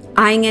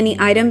 Eyeing any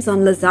items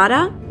on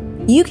Lazada?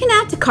 You can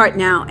add to cart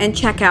now and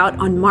check out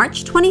on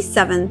March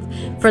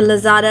 27th for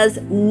Lazada's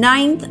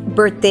 9th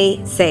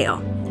birthday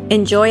sale.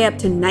 Enjoy up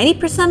to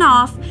 90%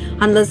 off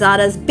on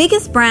Lazada's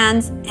biggest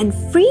brands and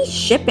free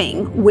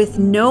shipping with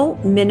no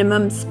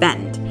minimum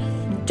spend.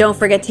 Don't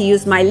forget to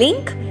use my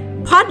link,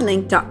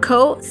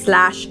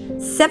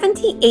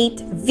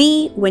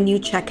 podlink.co/78V when you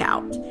check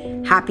out.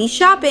 Happy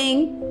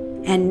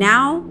shopping! And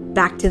now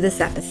back to this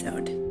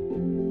episode.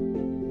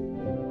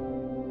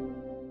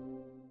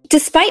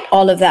 Despite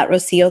all of that,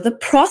 Rocio, the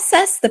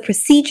process, the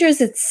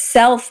procedures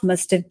itself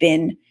must have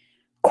been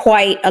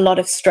quite a lot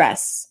of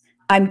stress.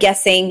 I'm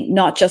guessing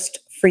not just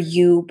for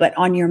you, but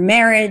on your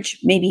marriage,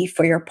 maybe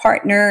for your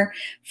partner,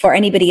 for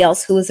anybody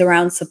else who was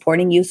around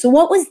supporting you. So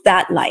what was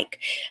that like?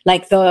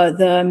 Like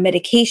the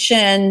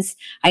medications,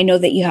 I know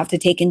that you have to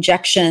take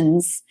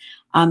injections,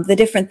 the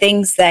different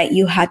things that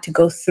you had to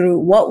go through.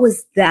 What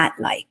was that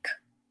like?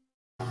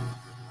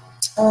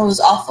 Oh, it was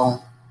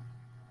awful.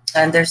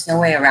 And there's no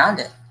way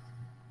around it.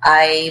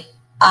 I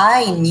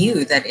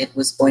knew that it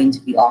was going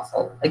to be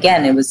awful.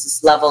 Again, it was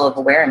this level of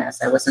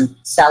awareness. I wasn't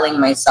selling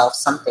myself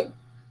something.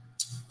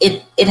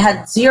 It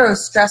had zero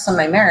stress on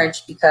my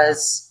marriage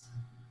because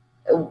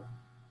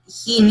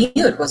he knew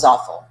it was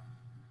awful.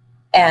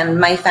 And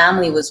my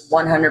family was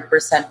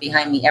 100%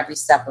 behind me every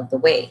step of the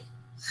way.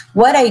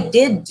 What I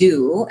did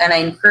do, and I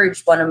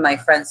encouraged one of my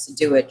friends to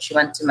do it, she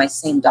went to my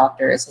same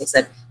doctor. I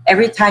said,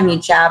 every time you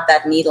jab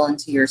that needle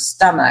into your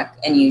stomach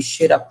and you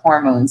shoot up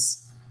hormones,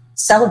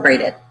 celebrate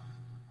it.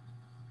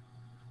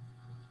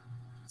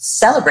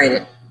 Celebrate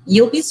it.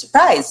 You'll be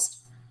surprised.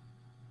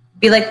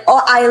 Be like,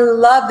 oh, I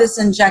love this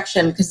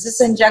injection because this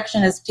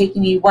injection is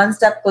taking me one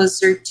step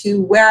closer to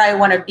where I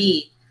want to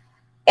be.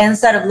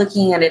 Instead of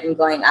looking at it and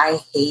going, I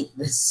hate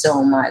this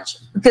so much.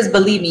 Because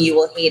believe me, you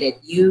will hate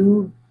it.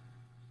 You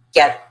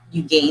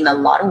gain a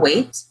lot of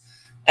weight.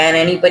 And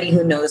anybody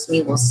who knows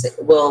me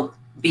will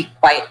be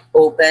quite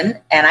open.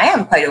 And I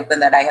am quite open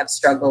that I have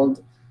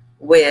struggled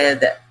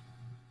with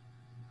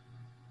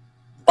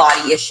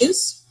body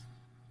issues.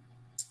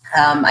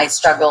 I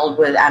struggled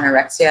with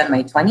anorexia in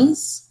my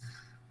 20s.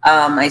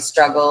 I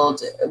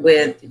struggled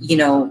with,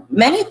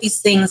 many of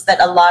these things that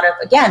a lot of,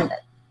 again,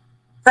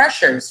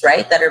 pressures,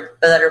 right, that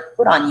are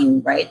put on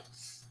you, right?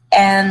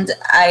 And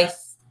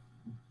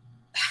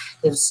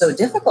it was so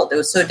difficult. It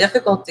was so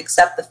difficult to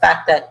accept the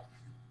fact that,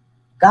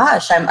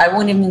 gosh, I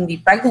won't even be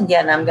pregnant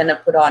yet, and I'm going to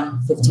put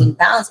on 15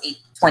 pounds,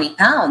 20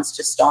 pounds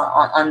just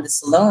on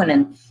this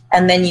alone.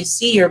 And then you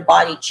see your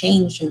body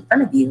change in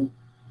front of you,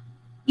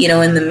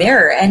 in the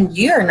mirror, and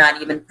you're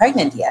not even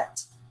pregnant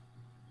yet.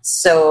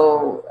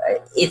 So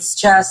it's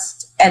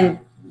just, and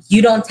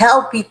you don't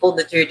tell people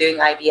that you're doing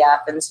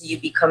IVF, and so you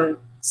become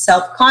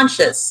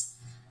self-conscious.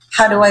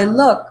 How do I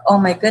look? Oh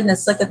my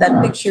goodness, look at that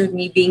picture of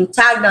me being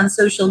tagged on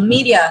social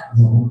media.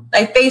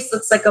 My face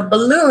looks like a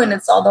balloon.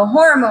 It's all the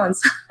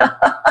hormones.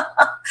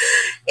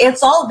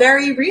 It's all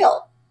very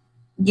real,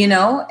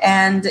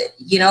 and,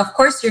 of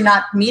course you're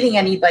not meeting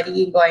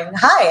anybody and going,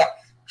 hi,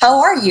 how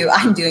are you?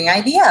 I'm doing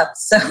IVF.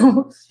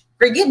 So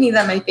forgive me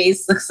that my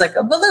face looks like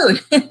a balloon.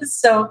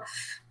 So,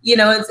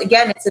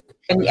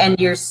 and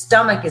your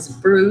stomach is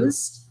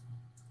bruised,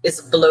 is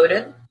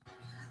bloated.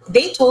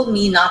 They told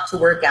me not to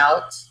work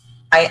out.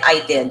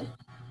 I did.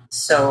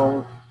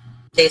 So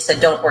they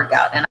said, don't work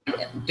out. And I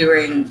did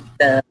during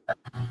the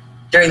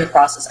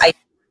process. I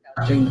worked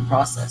out during the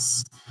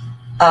process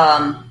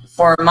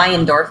for my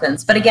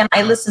endorphins. But again,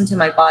 I listen to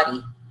my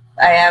body.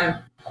 I am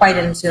quite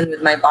in tune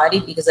with my body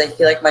because I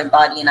feel like my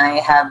body and I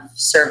have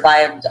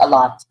survived a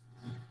lot.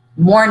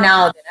 More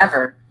now than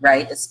ever,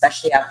 right?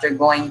 Especially after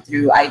going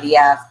through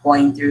IVF,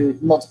 going through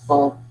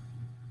multiple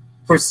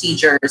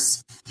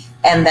procedures,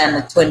 and then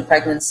a twin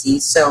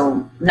pregnancy.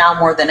 So now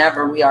more than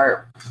ever, we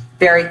are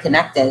very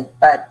connected.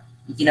 But,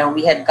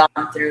 we had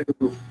gone through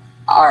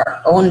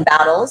our own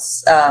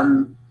battles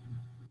in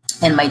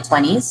my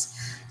 20s.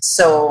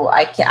 So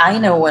I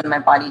know when my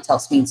body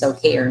tells me it's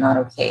okay or not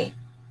okay.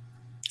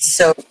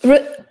 So...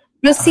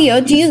 Rocio,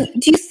 do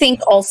you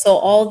think also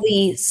all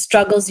the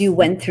struggles you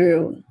went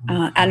through,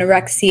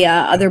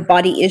 anorexia, other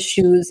body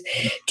issues,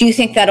 do you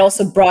think that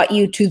also brought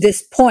you to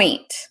this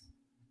point,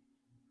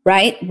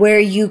 right,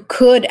 where you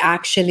could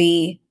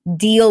actually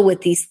deal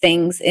with these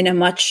things in a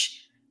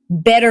much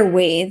better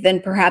way than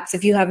perhaps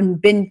if you haven't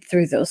been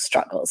through those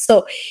struggles?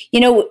 So,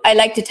 I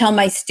like to tell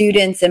my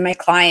students and my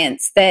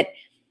clients that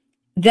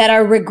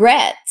our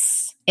regrets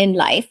in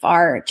life,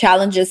 our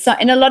challenges,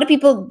 and a lot of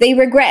people, they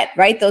regret,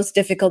 right, those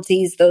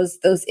difficulties,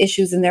 those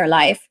issues in their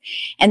life,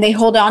 and they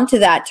hold on to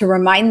that to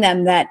remind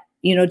them that,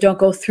 don't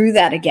go through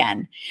that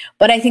again.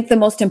 But I think the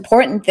most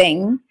important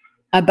thing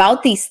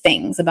about these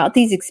things, about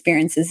these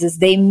experiences, is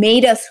they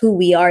made us who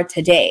we are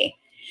today.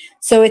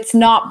 So it's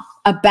not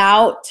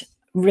about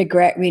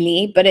regret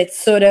really, but it's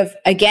sort of,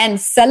 again,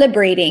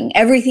 celebrating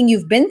everything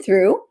you've been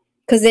through,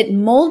 because it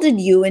molded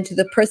you into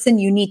the person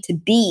you need to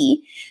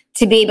be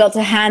able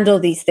to handle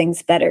these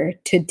things better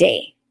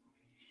today.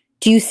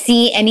 Do you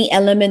see any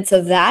elements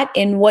of that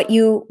in what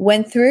you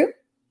went through?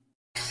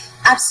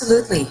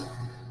 Absolutely.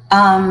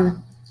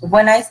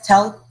 when I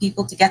tell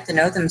people to get to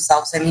know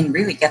themselves, I mean,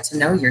 really get to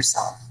know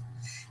yourself.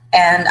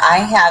 And I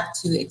have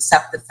to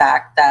accept the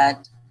fact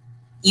that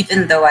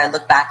even though I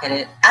look back at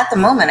it, at the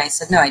moment I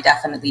said, no, I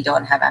definitely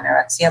don't have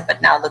anorexia.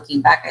 But now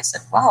looking back, I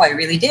said, wow, I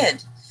really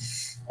did.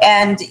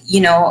 And,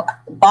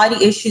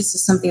 body issues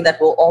is something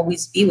that will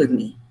always be with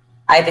me.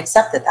 I've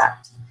accepted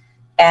that.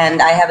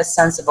 And I have a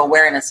sense of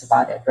awareness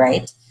about it,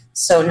 right?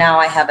 So now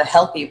I have a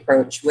healthy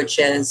approach, which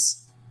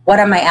is, what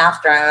am I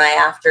after? Am I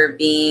after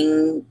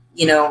being,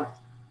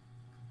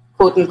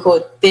 quote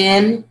unquote,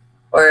 thin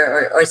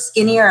or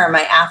skinny, or am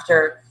I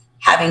after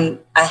having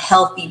a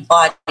healthy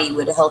body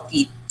with a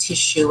healthy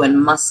tissue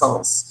and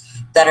muscles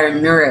that are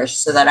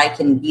nourished so that I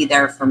can be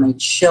there for my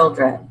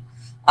children,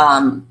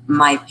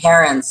 my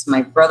parents,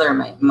 my brother,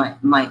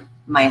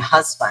 my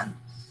husband?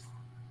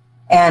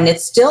 And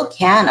it still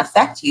can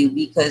affect you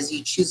because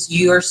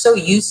you are so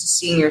used to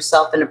seeing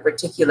yourself in a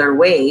particular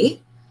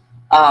way,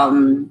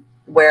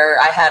 where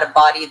I had a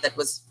body that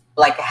was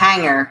like a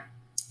hanger.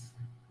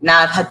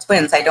 Now I've had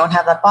twins. I don't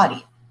have that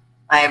body.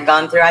 I have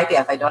gone through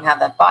IVF. I don't have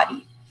that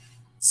body.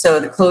 So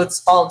the clothes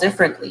fall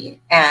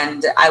differently.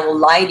 And I will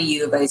lie to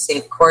you if I say,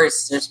 of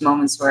course, there's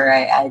moments where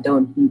I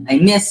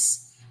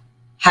miss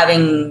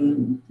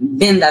having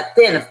been that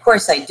thin. Of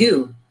course I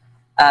do.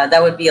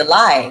 That would be a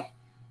lie.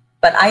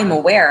 But I'm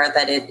aware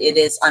that it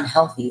is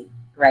unhealthy,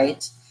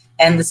 right?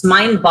 And this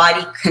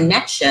mind-body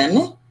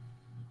connection,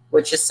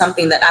 which is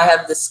something that I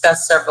have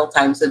discussed several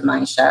times with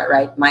Maisha,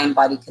 right?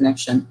 Mind-body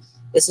connection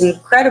is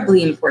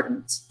incredibly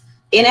important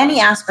in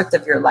any aspect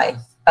of your life,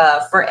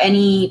 for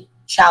any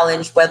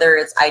challenge, whether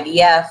it's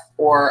IVF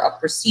or a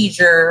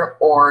procedure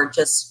or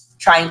just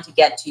trying to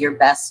get to your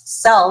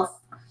best self.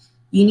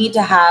 You need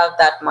to have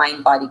that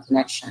mind-body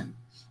connection.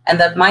 And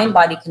that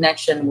mind-body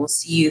connection will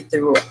see you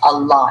through a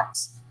lot.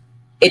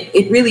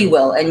 It really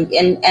will.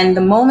 And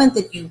the moment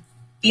that you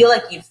feel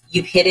like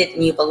you've hit it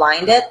and you've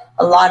aligned it,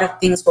 a lot of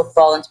things will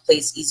fall into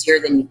place easier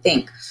than you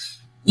think.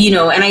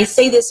 And I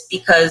say this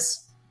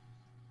because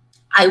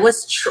I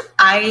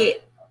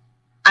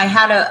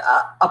had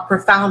a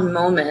profound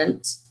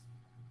moment,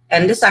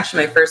 and this is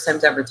actually my first time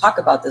to ever talk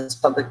about this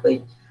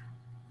publicly.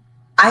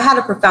 I had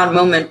a profound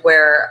moment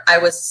where I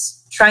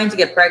was trying to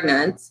get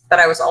pregnant, but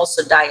I was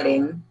also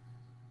dieting.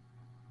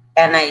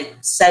 And I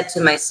said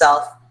to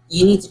myself,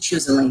 you need to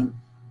choose a lane.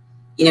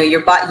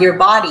 Your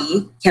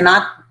body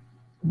cannot.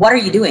 What are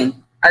you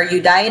doing? Are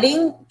you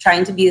dieting,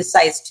 trying to be a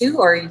size 2,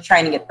 or are you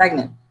trying to get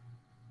pregnant?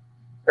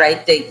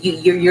 Right?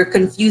 You're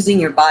confusing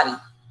your body.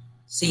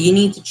 So you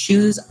need to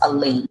choose a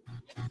lane.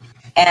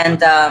 And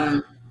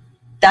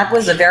that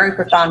was a very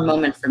profound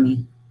moment for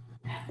me.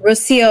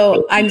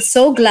 Rocio, I'm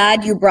so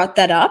glad you brought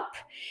that up,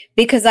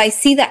 because I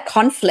see that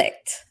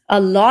conflict a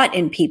lot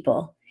in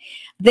people.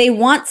 They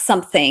want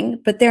something,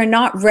 but they're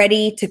not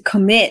ready to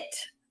commit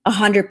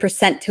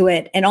 100% to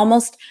it. And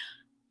almost,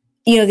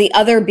 the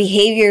other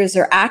behaviors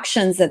or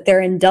actions that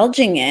they're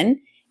indulging in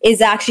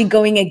is actually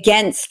going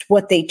against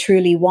what they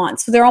truly want.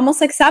 So they're almost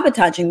like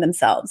sabotaging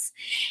themselves.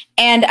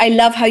 And I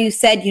love how you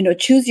said,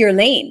 choose your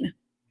lane,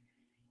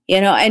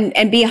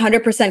 and be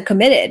 100%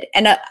 committed.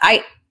 And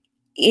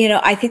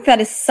I think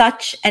that is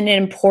such an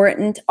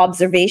important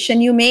observation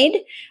you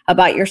made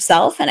about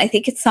yourself. And I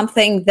think it's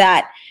something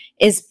that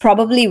is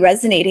probably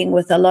resonating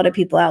with a lot of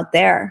people out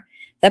there,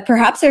 that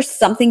perhaps there's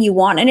something you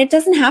want. And it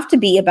doesn't have to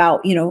be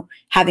about,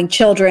 having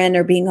children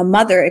or being a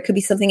mother. It could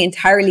be something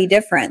entirely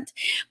different.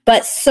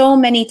 But so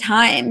many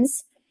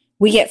times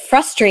we get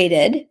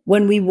frustrated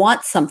when we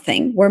want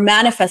something. We're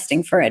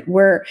manifesting for it.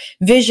 We're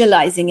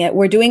visualizing it.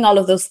 We're doing all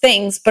of those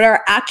things, but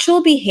our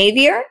actual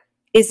behavior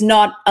is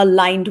not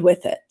aligned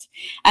with it.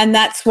 And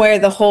that's where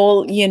the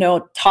whole,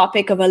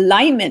 topic of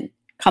alignment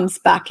comes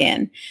back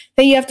in,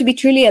 that you have to be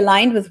truly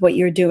aligned with what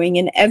you're doing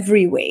in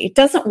every way. It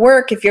doesn't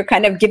work if you're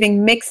kind of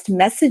giving mixed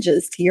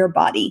messages to your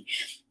body.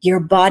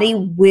 Your body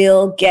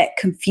will get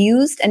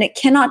confused, and it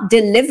cannot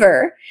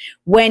deliver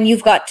when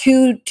you've got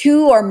two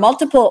or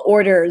multiple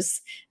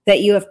orders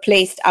that you have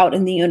placed out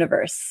in the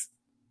universe.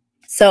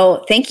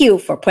 So thank you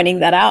for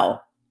pointing that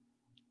out.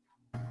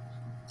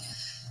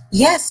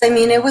 Yes,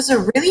 it was a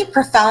really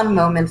profound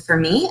moment for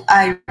me.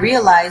 I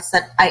realized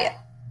that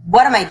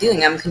what am I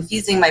doing? I'm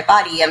confusing my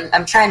body.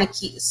 I'm trying to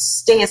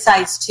stay a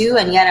size 2,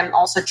 and yet I'm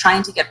also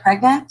trying to get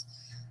pregnant.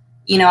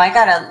 I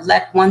got to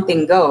let one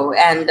thing go.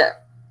 And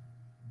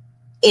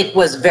it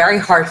was very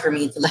hard for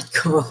me to let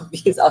go of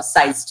because of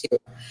size 2.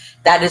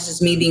 That is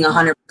just me being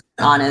 100%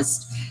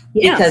 honest,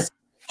 because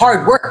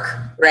hard work,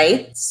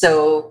 right?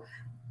 So,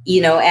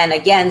 and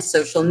again,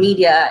 social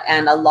media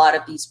and a lot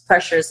of these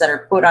pressures that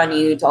are put on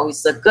you to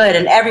always look good.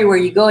 And everywhere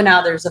you go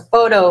now, there's a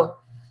photo.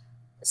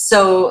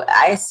 So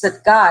I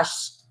said,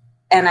 gosh.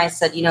 And I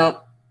said,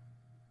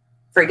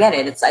 forget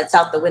it. It's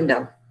out the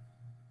window.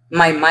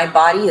 My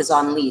body is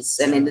on lease,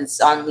 and it is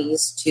on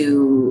lease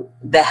to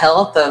the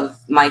health of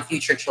my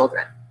future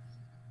children.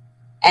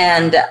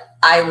 And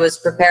I was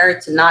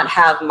prepared to not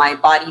have my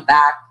body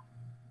back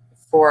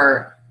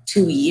for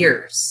 2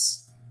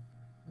 years.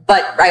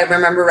 But I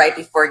remember right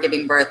before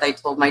giving birth, I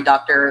told my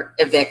doctor,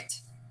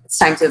 evict. it's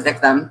time to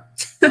evict them.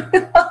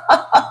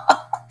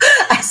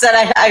 I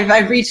said,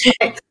 I've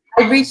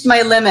reached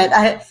my limit.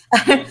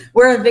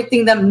 We're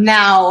evicting them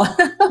now.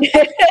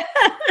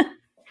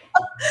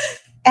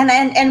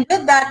 And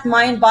with that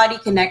mind-body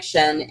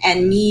connection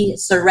and me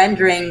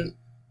surrendering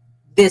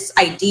this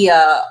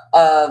idea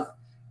of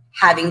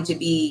having to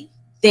be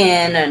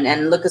thin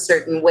and look a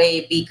certain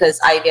way because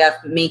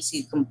IVF makes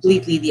you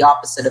completely the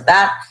opposite of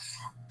that,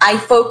 I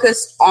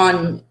focused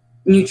on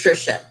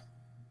nutrition,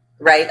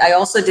 right? I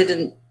also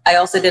didn't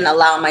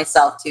allow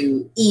myself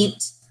to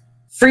eat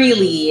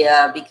freely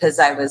because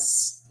I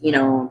was,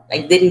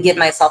 I didn't give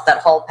myself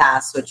that hall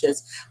pass, which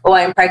is,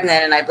 I'm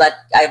pregnant and I've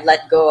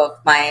let go of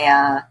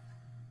my,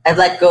 I've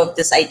let go of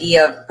this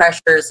idea of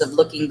pressures of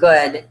looking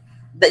good.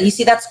 That, you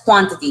see, that's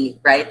quantity,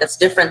 right? That's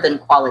different than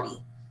quality.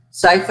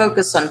 So I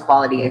focus on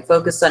quality. I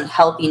focus on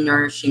healthy,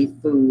 nourishing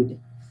food,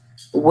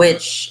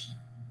 which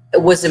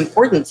was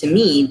important to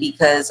me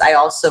because I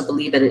also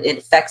believe that it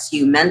affects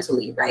you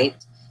mentally, right?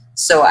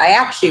 So I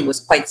actually was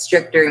quite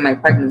strict during my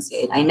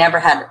pregnancy. I never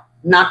had,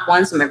 not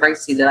once in my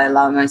pregnancy did I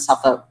allow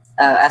myself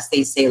as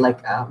they say,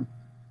 like a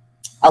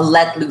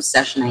let loose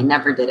session. I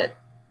never did it.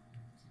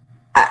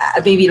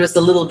 Maybe it was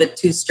a little bit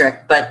too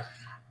strict, but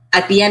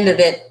at the end of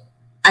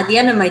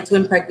my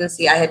twin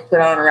pregnancy, I had put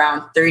on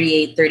around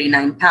 38,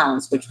 39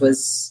 pounds, which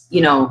was,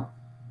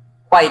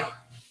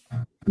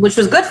 which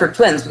was good for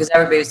twins because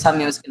everybody was telling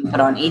me I was going to put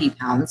on 80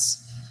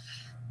 pounds.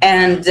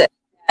 And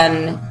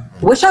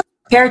which I was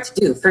prepared to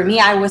do. For me,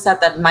 I was at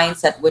that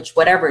mindset, which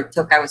whatever it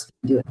took, I was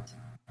going to do it.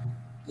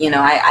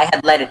 I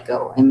had let it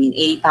go.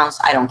 80 pounds,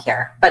 I don't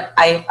care. But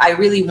I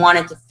really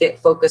wanted to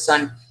focus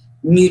on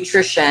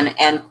nutrition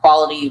and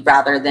quality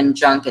rather than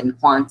junk and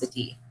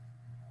quantity.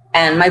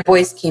 And my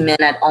boys came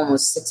in at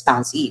almost 6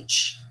 pounds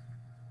each,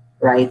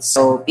 right?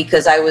 So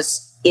because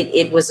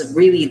it was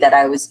really that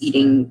I was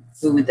eating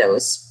food that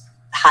was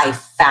high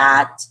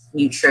fat,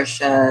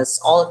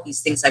 nutritious, all of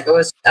these things. Like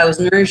I was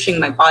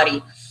nourishing my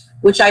body,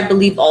 which I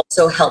believe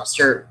also helps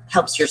your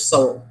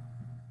soul.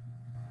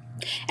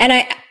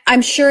 And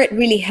I'm sure it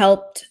really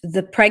helped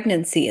the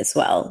pregnancy as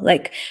well.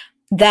 Like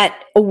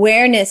that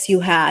awareness you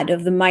had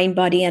of the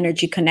mind-body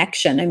energy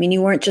connection.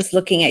 You weren't just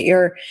looking at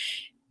your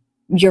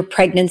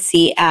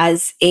pregnancy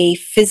as a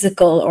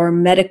physical or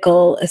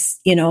medical,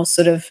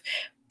 sort of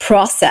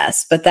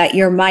process, but that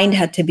your mind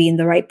had to be in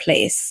the right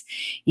place,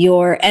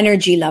 your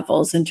energy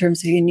levels in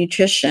terms of your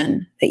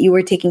nutrition, that you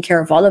were taking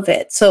care of all of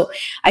it. So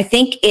I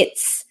think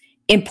it's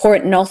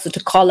important also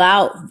to call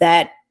out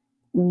that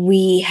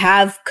we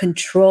have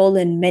control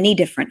in many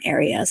different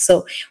areas.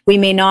 So we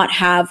may not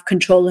have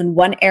control in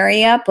one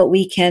area, but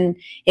we can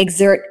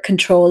exert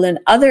control in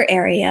other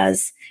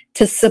areas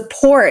to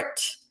support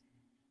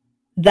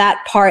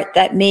that part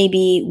that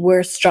maybe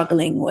we're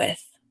struggling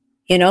with,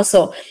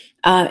 So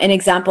an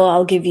example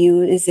I'll give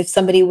you is if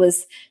somebody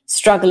was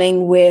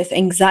struggling with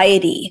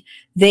anxiety,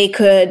 they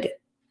could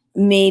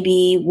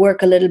maybe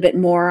work a little bit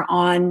more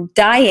on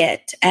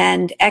diet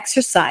and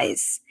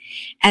exercise.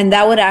 And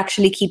that would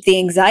actually keep the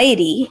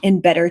anxiety in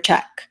better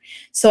check.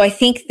 So I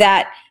think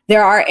that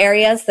there are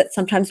areas that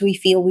sometimes we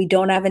feel we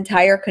don't have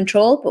entire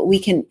control, but we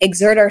can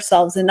exert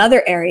ourselves in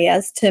other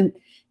areas to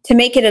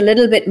make it a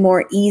little bit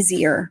more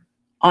easier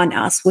on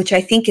us, which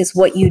I think is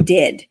what you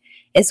did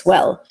as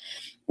well.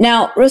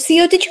 Now,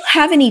 Rocio, did you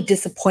have any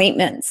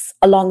disappointments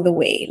along the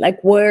way?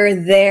 Like, were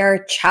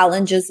there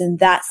challenges in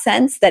that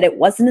sense that it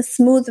wasn't a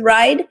smooth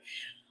ride?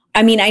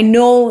 I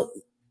know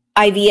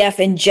IVF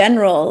in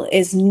general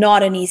is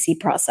not an easy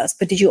process,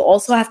 but did you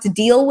also have to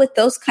deal with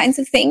those kinds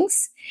of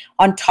things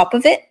on top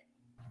of it?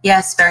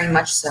 Yes, very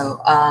much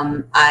so.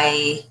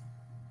 I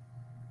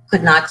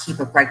could not keep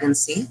a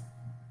pregnancy.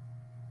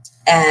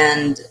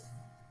 And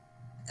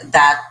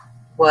that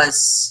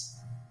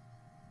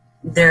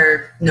there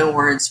are no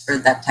words for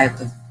that type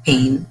of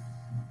pain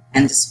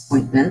and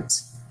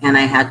disappointment. And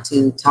I had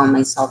to tell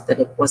myself that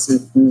it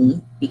wasn't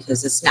me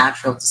because it's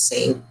natural to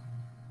say,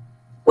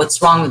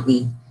 what's wrong with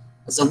me?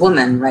 As a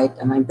woman, right?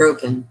 Am I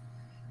broken?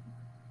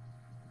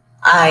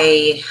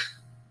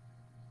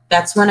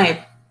 That's when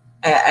I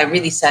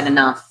really said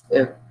enough.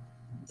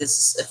 This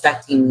is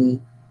affecting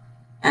me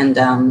and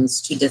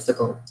it's too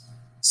difficult.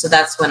 So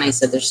that's when I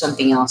said there's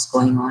something else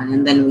going on.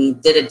 And then we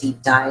did a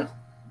deep dive.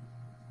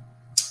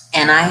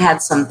 And I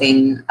had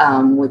something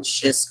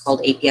which is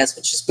called APS,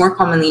 which is more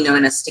commonly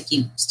known as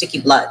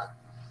sticky blood,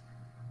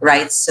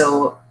 right?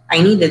 So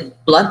I needed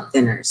blood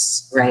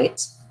thinners,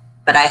 right?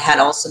 But I had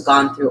also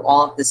gone through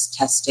all of this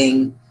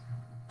testing.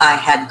 I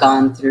had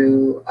gone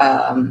through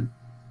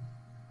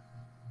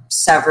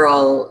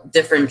several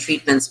different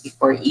treatments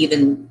before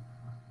even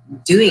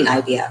doing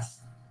IVF.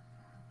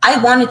 I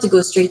wanted to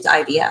go straight to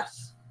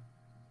IVF,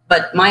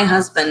 but my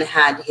husband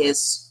had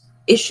his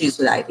issues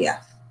with IVF.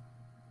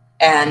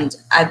 And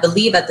I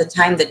believe at the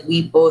time that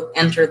we both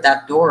entered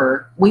that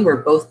door, we were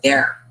both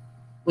there.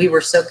 We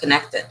were so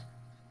connected.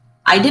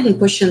 I didn't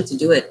push him to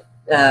do it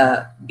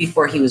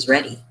before he was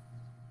ready.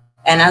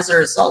 And as a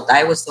result,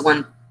 I was the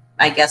one,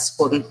 I guess,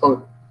 quote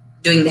unquote,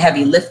 doing the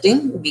heavy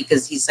lifting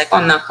because he's like,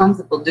 I'm not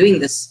comfortable doing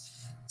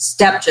this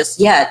step just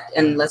yet,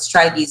 and let's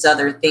try these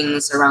other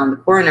things around the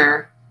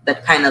corner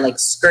that kind of like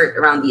skirt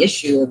around the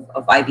issue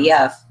of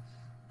IVF.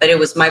 But it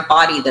was my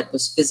body that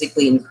was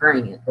physically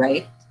incurring it,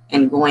 right?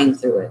 And going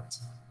through it.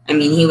 I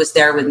mean, he was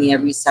there with me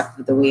every step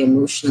of the way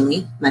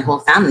emotionally. My whole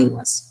family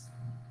was.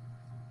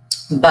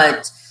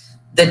 But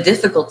the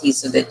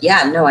difficulties of it,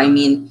 I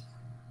mean,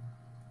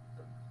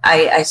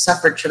 I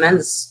suffered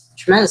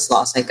tremendous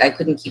loss. Like, I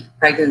couldn't keep a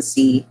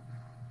pregnancy.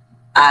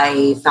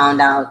 I found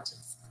out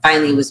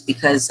finally it was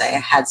because I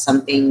had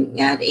something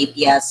at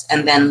APS,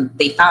 and then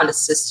they found a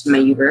cyst in my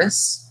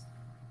uterus.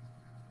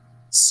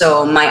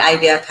 So my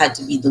IVF had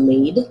to be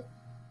delayed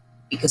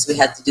because we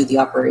had to do the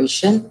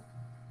operation.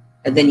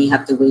 And then you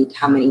have to wait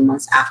how many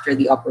months after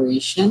the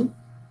operation.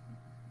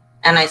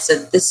 And I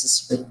said, this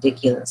is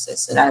ridiculous. I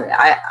said,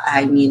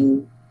 I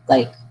mean,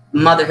 like,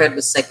 motherhood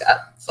was like,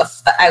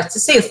 I would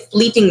say a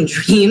fleeting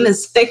dream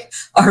is like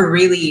a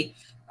really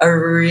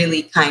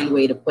kind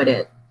way to put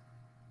it.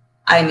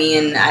 I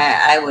mean,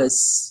 I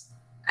was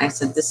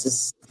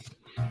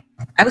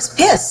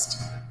pissed.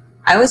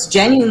 I was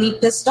genuinely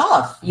pissed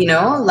off,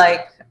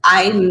 like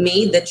I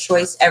made the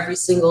choice every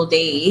single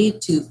day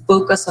to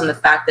focus on the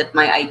fact that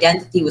my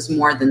identity was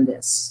more than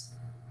this.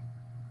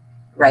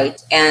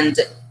 Right. And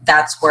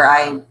that's where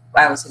I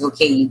was like,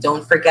 okay, you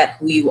don't forget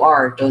who you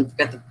are. Don't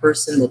forget the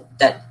person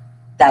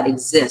that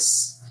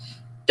exists.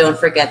 Don't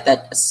forget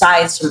that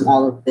aside from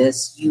all of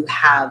this, you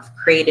have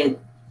created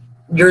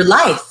your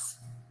life.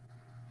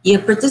 You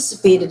have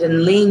participated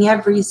in laying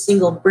every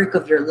single brick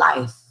of your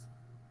life.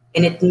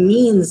 And it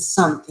means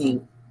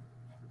something.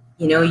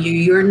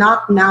 You're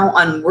not now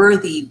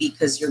unworthy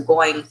because you're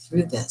going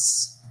through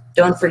this.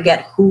 Don't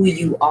forget who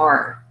you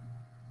are.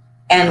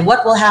 And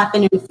what will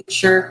happen in the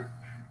future,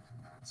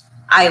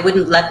 I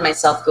wouldn't let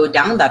myself go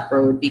down that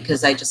road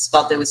because I just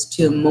felt it was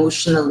too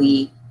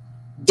emotionally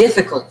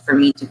difficult for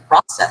me to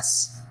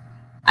process.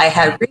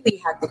 I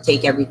really had to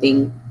take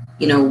everything,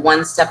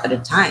 one step at a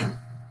time.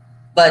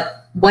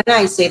 But when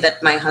I say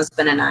that my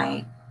husband and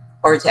I,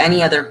 or to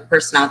any other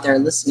person out there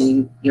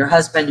listening, your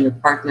husband, your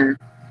partner,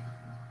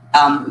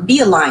 be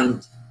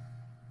aligned,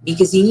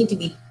 because you need to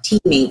be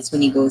teammates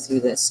when you go through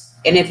this.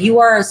 And if you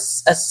are a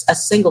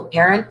single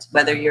parent,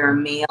 whether you're a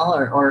male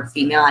or a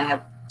female, I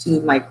have two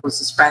of my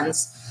closest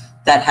friends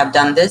that have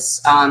done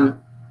this,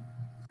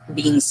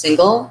 being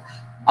single,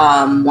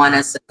 one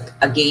as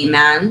a gay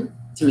man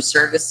through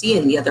surrogacy,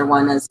 and the other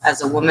one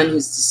as a woman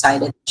who's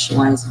decided she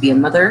wants to be a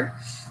mother,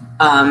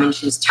 and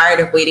she's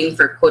tired of waiting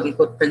for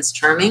quote-unquote Prince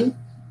Charming.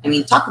 I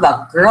mean, talk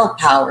about girl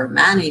power,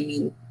 man. I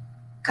mean,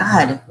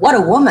 God, what a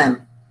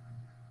woman.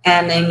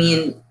 And I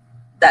mean,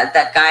 that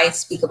guy I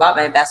speak about,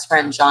 my best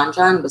friend, John,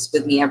 was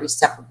with me every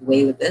step of the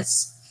way with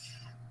this.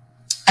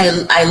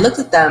 I looked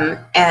at them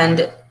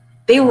and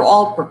they were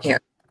all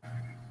prepared.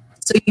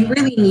 So you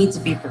really need to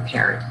be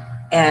prepared.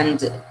 And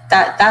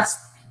that's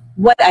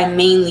what I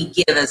mainly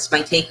give as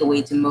my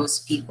takeaway to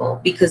most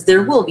people, because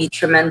there will be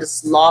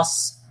tremendous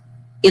loss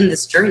in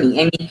this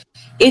journey. I mean,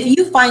 if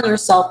you find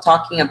yourself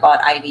talking about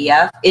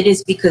IVF, it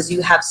is because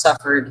you have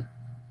suffered.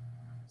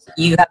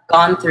 You have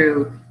gone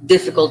through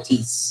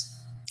difficulties.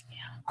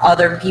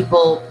 Other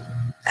people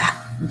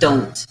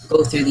don't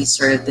go through these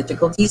sort of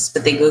difficulties,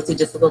 but they go through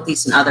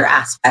difficulties in other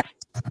aspects.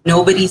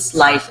 Nobody's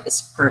life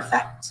is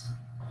perfect.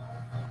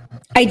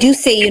 I do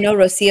say,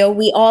 Rocio,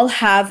 we all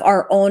have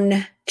our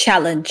own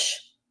challenge.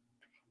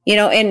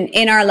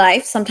 In our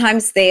life,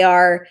 sometimes they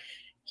are,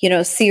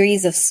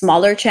 series of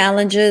smaller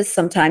challenges.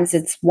 Sometimes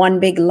it's one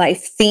big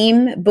life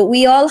theme, but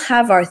we all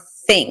have our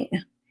thing,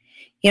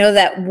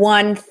 that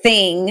one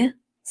thing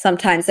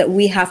sometimes that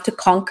we have to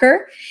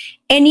conquer.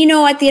 And,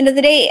 at the end of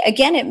the day,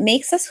 again, it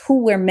makes us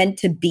who we're meant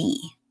to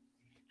be.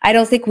 I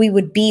don't think we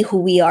would be who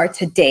we are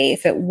today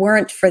if it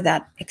weren't for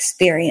that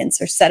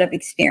experience or set of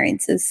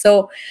experiences.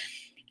 So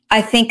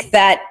I think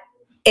that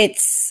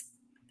it's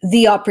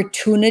the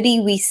opportunity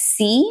we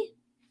see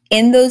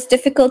in those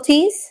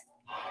difficulties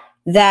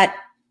that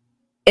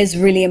is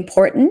really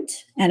important.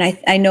 And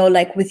I know,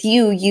 like with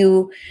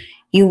you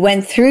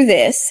went through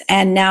this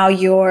and now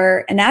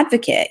you're an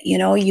advocate.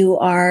 You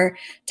are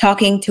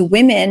talking to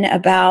women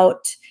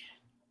about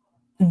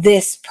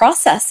this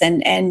process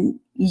and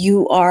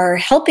you are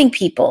helping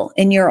people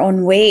in your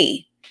own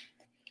way,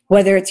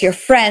 whether it's your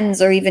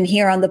friends or even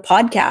here on the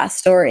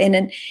podcast or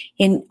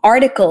in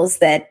articles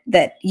that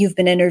you've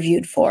been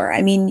interviewed for.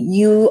 I mean,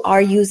 you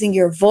are using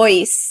your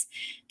voice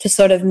to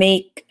sort of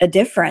make a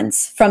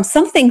difference from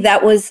something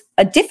that was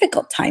a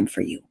difficult time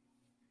for you.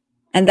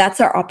 And that's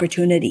our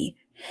opportunity.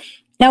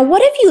 Now,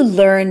 what have you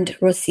learned,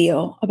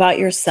 Rocio, about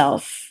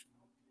yourself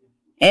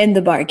in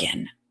the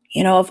bargain?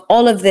 Of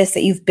all of this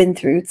that you've been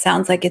through, it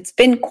sounds like it's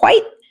been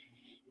quite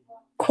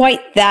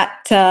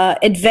that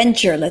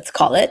adventure, let's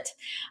call it.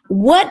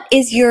 What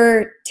is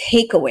your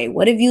takeaway?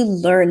 What have you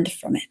learned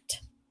from it?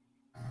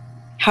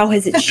 How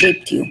has it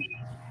shaped you?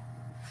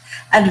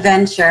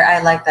 Adventure, I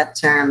like that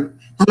term.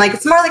 I'm like,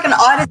 it's more like an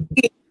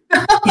odyssey.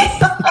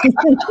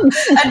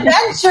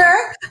 adventure.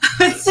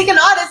 It's like an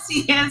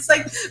odyssey. And it's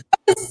like,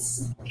 when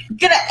is it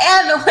going to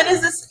end? When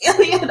is this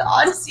Iliad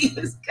Odyssey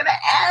is going to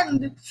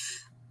end?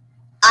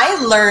 I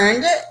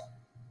learned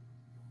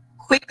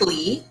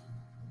quickly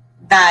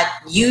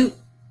that you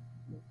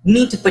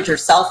need to put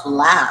yourself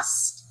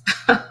last.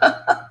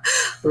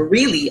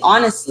 Really,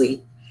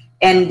 honestly.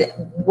 And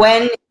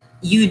when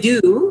you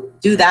do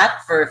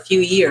that for a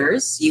few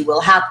years, you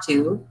will have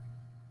to.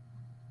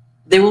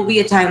 There will be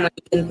a time when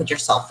you can put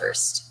yourself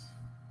first,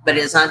 but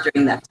it's not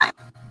during that time.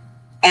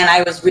 And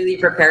I was really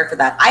prepared for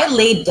that. I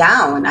laid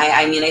down.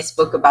 I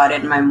spoke about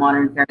it in my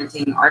Modern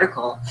Parenting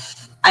article.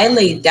 I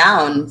laid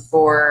down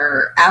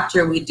for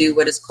after we do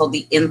what is called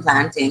the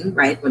implanting,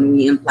 right? When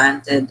we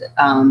implanted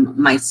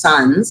my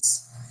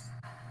sons,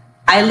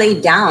 I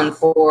laid down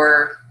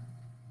for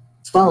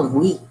 12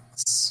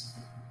 weeks.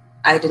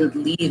 I didn't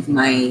leave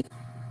my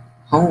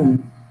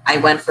home. I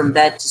went from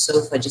bed to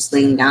sofa just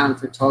laying down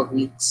for 12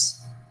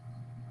 weeks.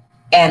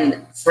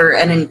 And for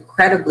an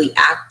incredibly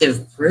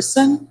active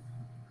person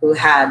who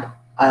had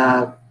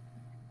a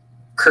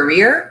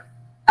career,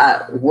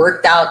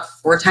 worked out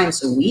 4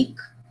 times a week,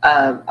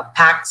 a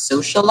packed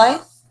social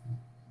life,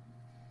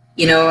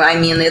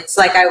 it's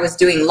like I was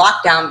doing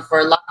lockdown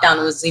before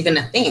lockdown was even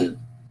a thing.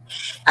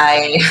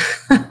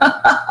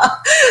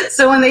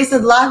 So when they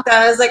said lockdown,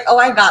 I was like, oh,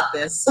 I got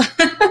this.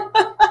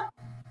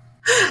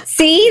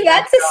 See,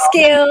 that's a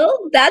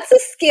skill. That's a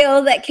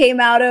skill that came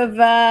out of,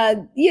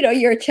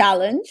 your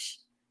challenge.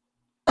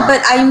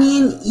 But I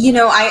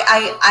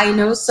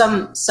know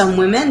some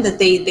women that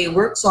they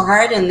work so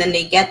hard and then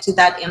they get to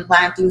that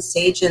implanting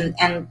stage and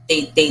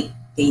they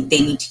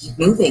need to keep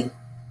moving.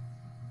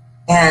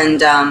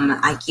 And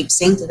I keep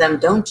saying to them,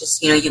 don't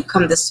just, you've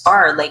come this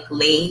far, like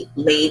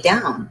lay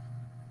down.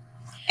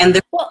 And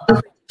there was a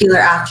particular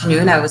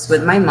afternoon I was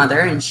with my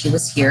mother and she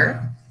was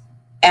here.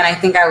 And I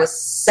think I was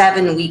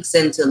 7 weeks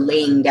into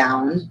laying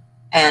down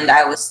and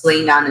I was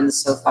laying down in the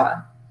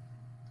sofa.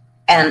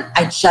 And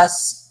I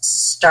just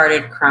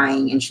started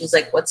crying and she was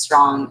like, what's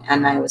wrong?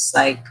 And I was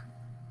like,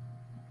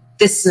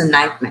 this is a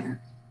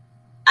nightmare.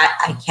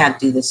 I can't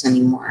do this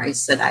anymore. I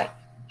said,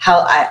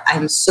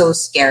 I'm so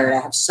scared.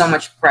 I have so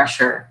much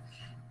pressure.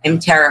 I'm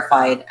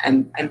terrified.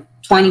 I'm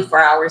 24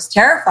 hours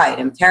terrified.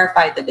 I'm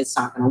terrified that it's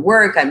not going to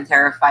work. I'm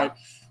terrified,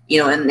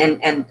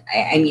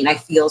 I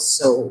feel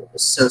so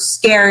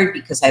scared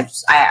because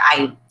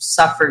I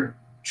suffered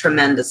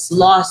tremendous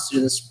loss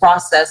through this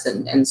process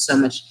and so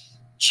much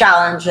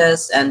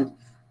challenges. And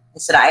I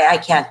said, I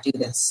can't do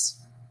this.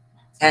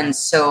 And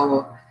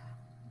so,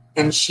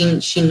 and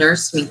she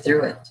nursed me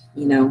through it.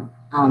 You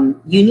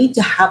need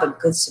to have a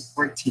good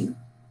support team.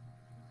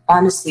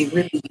 Honestly,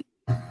 really.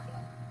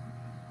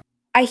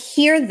 I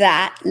hear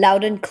that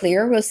loud and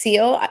clear,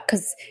 Rocio,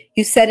 because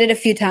you said it a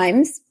few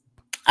times.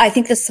 I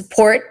think the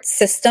support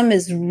system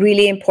is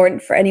really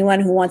important for anyone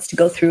who wants to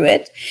go through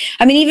it.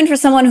 Even for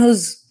someone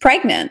who's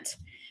pregnant,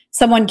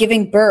 someone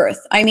giving birth.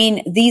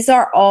 These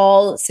are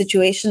all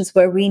situations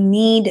where we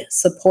need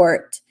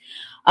support.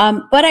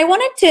 But I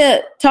wanted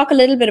to talk a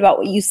little bit about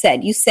what you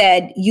said. You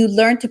said you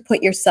learned to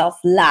put yourself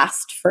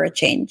last for a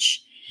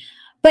change.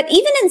 But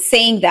even in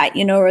saying that,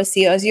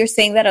 Rocio, as you're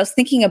saying that, I was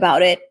thinking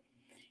about it.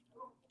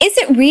 Is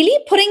it really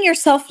putting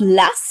yourself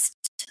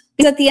last?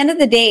 Because at the end of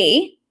the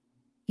day,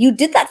 you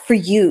did that for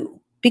you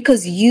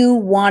because you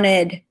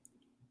wanted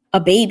a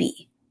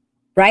baby,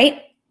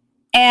 right?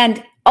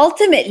 And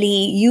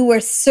ultimately, you were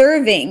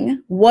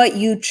serving what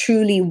you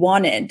truly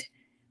wanted,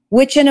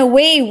 which in a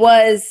way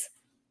was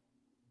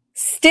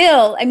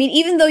still,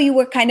 even though you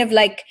were kind of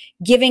like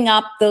giving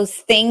up those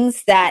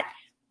things that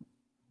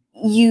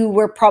you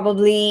were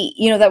probably,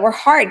 that were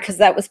hard because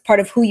that was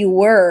part of who you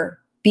were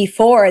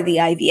before the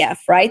IVF,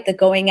 right? The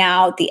going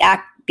out,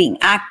 being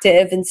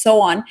active and so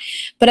on.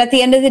 But at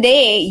the end of the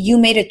day, you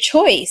made a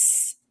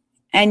choice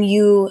and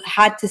you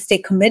had to stay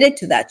committed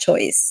to that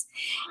choice.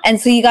 And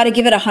so you got to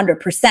give it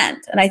 100%.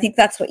 And I think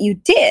that's what you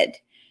did.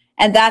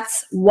 And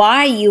that's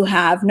why you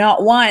have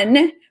not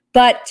 1,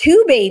 but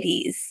 2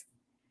 babies,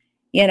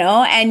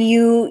 and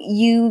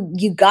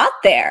you got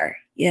there,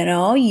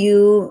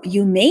 you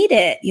made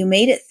it, you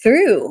made it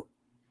through.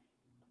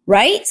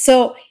 Right.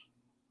 So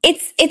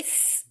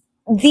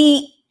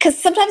because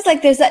sometimes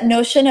there's that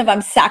notion of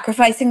I'm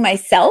sacrificing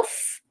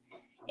myself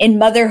in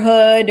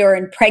motherhood or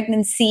in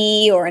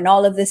pregnancy or in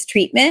all of this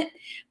treatment.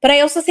 But I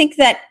also think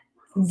that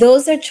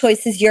those are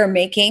choices you're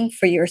making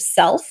for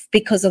yourself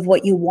because of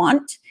what you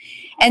want.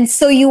 And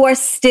so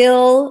it's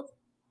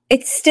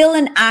still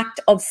an act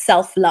of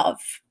self-love,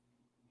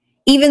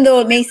 even though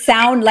it may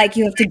sound like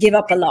you have to give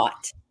up a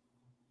lot.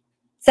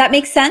 Does that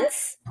make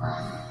sense?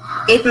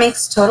 It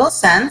makes total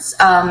sense.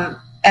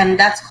 And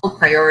that's called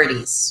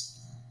priorities.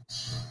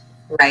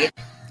 Right?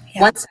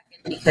 Yeah. 1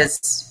 second,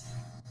 because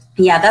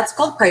that's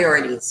called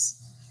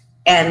priorities.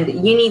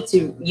 And you need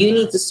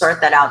to sort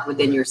that out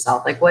within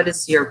yourself. Like, what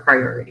is your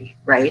priority,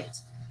 right?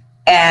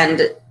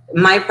 And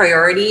my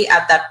priority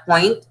at that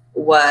point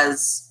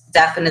was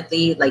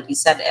definitely, like you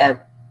said,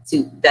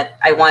 that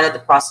I wanted the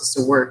process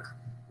to work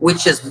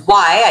which is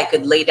why I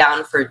could lay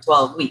down for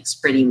 12 weeks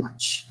pretty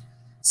much.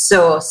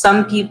 So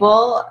some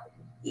people,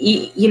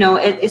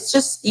 it's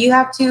just, you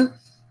have to,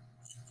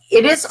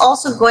 it is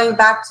also going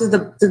back to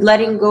the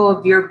letting go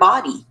of your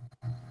body,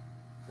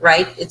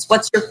 right? It's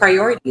what's your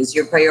priority? Is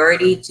your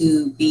priority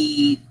to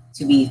be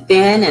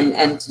thin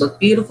and to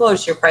look beautiful, or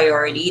is your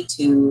priority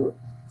to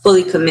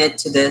fully commit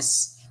to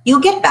this?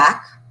 You'll get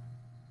back.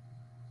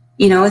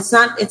 It's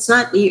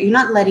not, you're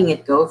not letting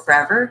it go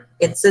forever.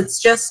 It's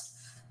just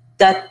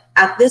that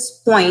at this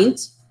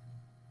point,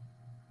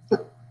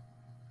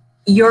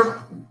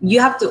 you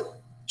have to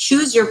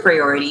choose your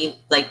priority.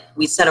 Like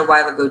we said a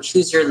while ago,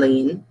 choose your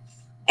lane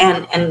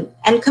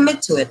and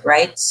commit to it,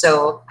 right?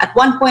 So at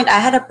one point I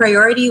had a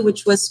priority,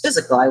 which was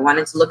physical. I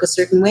wanted to look a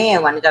certain way. I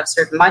wanted to have a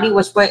certain body,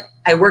 which way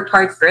I worked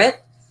hard for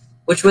it,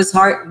 which was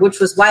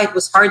why it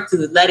was hard to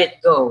let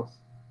it go.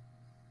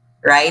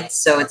 Right.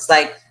 So it's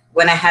like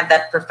when I had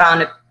that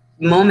profound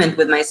moment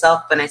with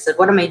myself and I said,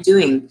 what am I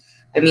doing?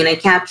 I mean, I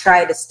can't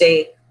try to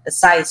stay a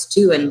size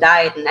 2 and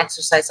diet and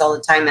exercise all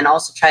the time and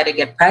also try to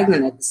get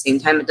pregnant at the same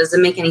time. It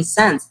doesn't make any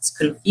sense. It's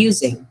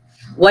confusing.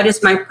 What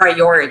is my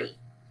priority?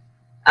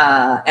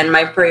 And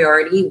my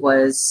priority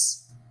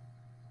was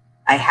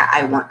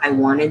I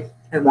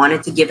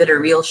wanted to give it a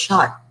real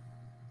shot.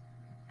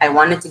 I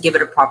wanted to give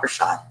it a proper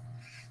shot.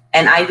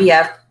 And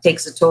IVF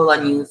takes a toll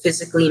on you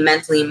physically,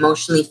 mentally,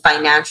 emotionally,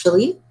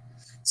 financially.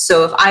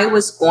 So if I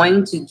was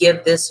going to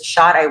give this a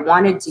shot, I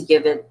wanted to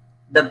give it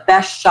the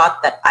best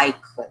shot that I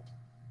could.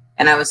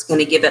 And I was going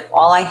to give it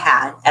all I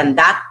had. And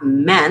that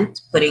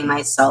meant putting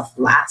myself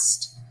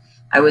last.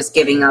 I was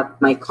giving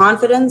up my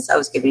confidence. I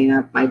was giving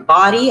up my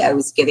body. I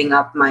was giving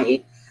up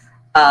my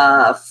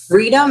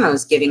freedom. I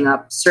was giving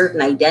up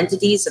certain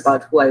identities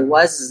about who I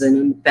was as an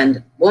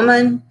independent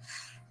woman.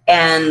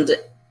 And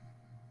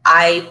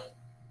I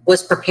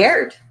was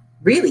prepared,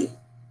 really.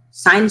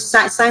 Signed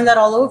that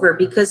all over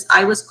because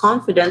I was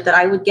confident that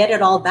I would get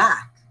it all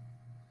back.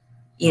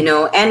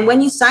 And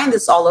when you sign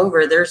this all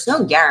over, there's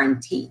no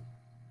guarantee.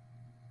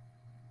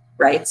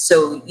 Right?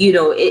 So,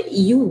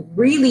 you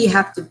really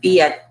have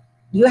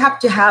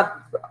to have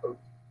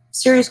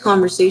serious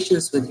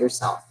conversations with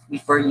yourself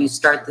before you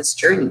start this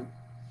journey.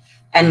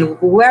 And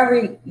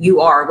whoever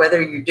you are,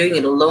 whether you're doing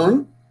it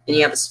alone and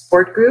you have a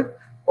support group,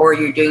 or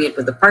you're doing it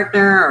with a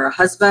partner or a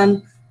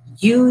husband,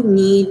 you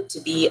need to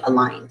be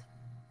aligned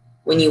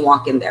when you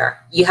walk in there.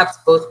 You have to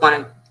both want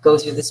to go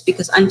through this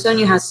because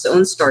Antonio has his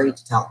own story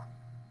to tell.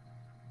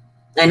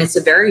 And it's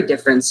a very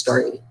different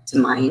story to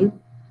mine,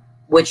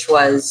 which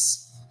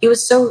was he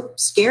was so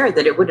scared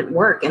that it wouldn't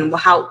work and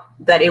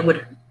that it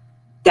would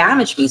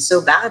damage me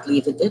so badly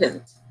if it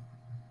didn't.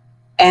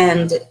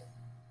 And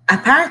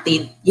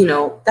apparently,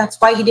 that's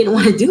why he didn't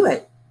want to do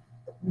it.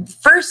 The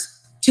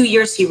first 2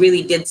 years, he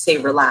really did say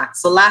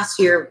relax. So last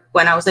year,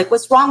 when I was like,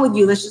 what's wrong with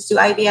you? Let's just do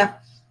IVF.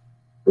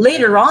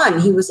 Later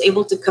on, he was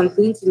able to come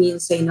clean to me and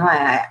say, no,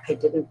 I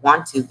didn't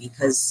want to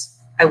because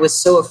I was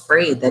so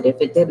afraid that if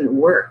it didn't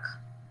work,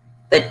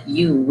 that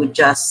you would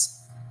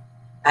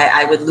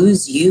I would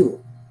lose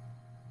you,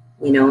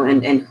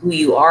 and who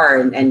you are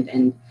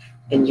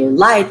and your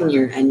light and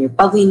your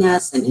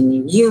bubbliness and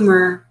your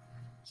humor.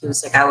 He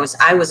was like,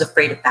 I was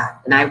afraid of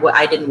that. And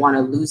I didn't want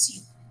to lose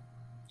you.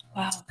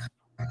 Wow.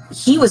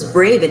 He was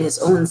brave in his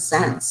own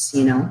sense,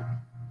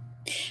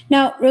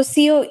 Now,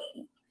 Rocio,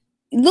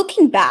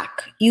 looking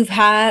back, you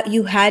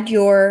had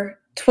your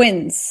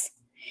twins.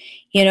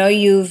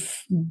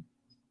 You've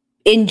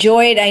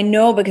enjoyed, I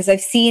know, because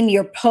I've seen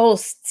your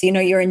posts,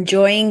 you're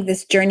enjoying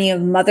this journey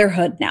of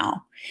motherhood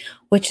now,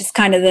 which is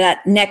kind of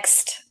that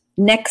next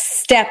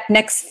step,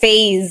 next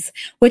phase,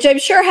 which I'm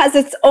sure has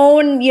its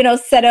own,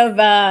 set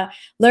of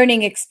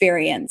learning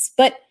experience.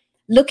 But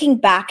looking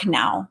back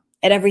now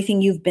at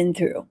everything you've been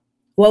through,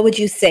 what would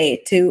you say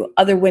to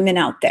other women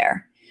out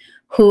there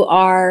who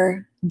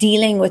are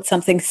dealing with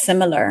something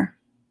similar?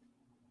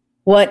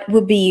 What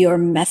would be your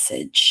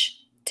message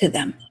to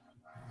them?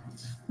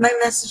 My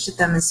message to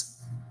them is,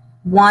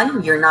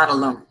 1, you're not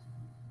alone.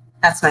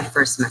 That's my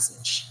first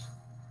message.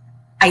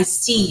 I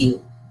see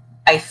you.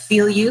 I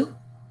feel you.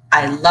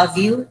 I love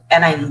you.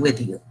 And I'm with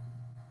you.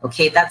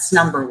 Okay, that's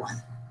number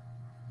 1.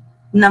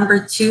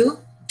 Number 2,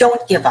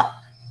 don't give up.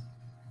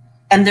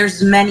 And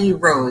there's many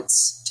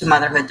roads to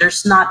motherhood.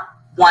 There's not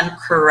one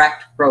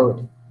correct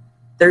road.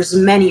 There's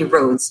many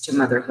roads to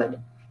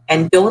motherhood.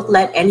 And don't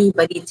let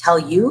anybody tell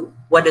you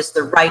what is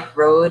the right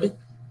road.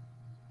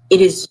 It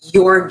is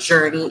your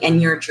journey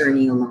and your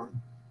journey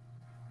alone.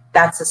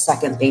 That's the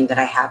second thing that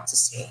I have to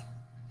say.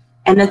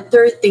 And the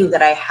third thing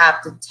that I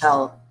have to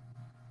tell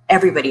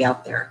everybody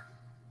out there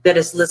that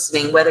is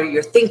listening, whether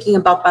you're thinking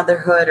about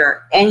motherhood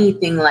or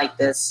anything like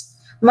this,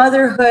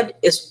 motherhood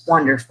is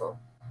wonderful.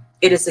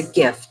 It is a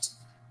gift,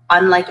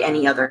 unlike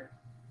any other.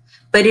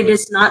 But it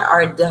is not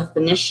our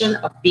definition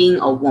of being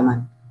a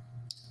woman.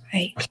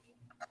 Right.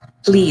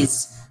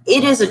 Please,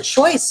 it is a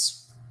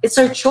choice. It's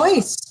our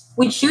choice.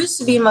 We choose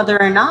to be a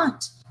mother or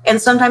not.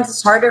 And sometimes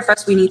it's harder for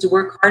us. We need to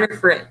work harder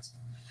for it.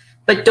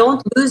 But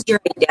don't lose your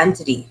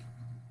identity.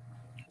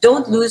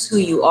 don't lose who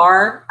you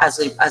are as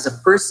a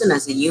person,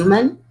 as a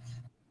human,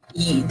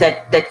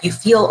 that you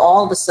feel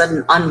all of a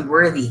sudden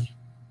unworthy,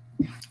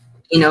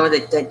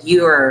 that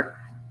you are,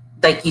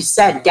 like you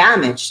said,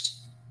 damaged.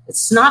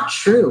 It's not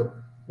true.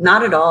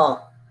 Not at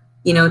all.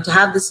 To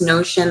have this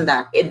notion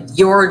that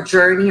your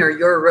journey or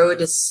your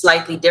road is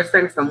slightly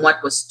different from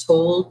what was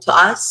told to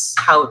us,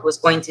 how it was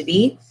going to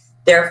be,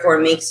 therefore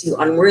makes you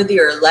unworthy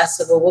or less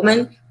of a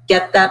woman.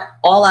 Get that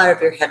all out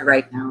of your head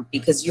right now,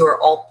 because you are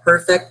all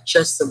perfect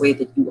just the way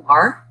that you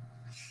are.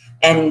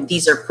 And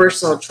these are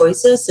personal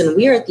choices. And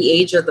we are at the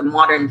age of the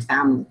modern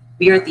family.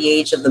 We are at the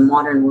age of the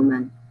modern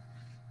woman.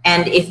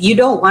 And if you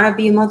don't want to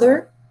be a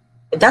mother,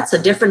 that's a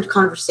different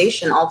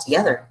conversation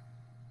altogether.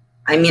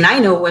 I mean, I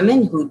know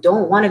women who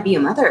don't want to be a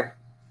mother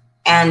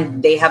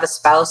and they have a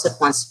spouse that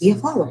wants to be a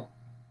father.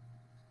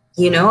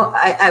 We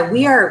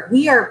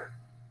are.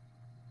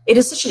 It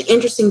is such an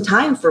interesting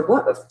time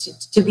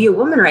to be a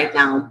woman right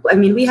now. I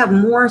mean, we have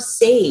more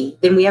say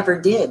than we ever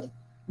did,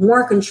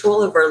 more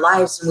control of our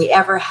lives than we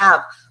ever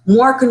have,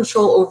 more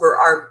control over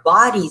our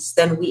bodies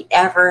than we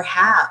ever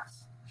have.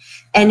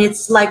 And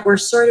it's like we're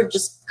sort of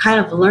just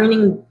kind of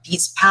learning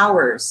these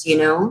powers,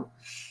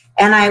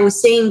 And I was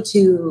saying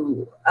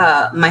to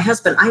my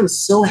husband, I'm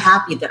so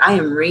happy that I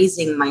am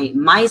raising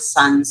my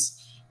sons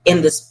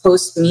in this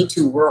post-Me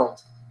Too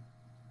world.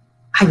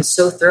 I'm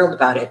so thrilled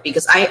about it,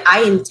 because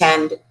I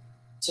intend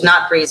to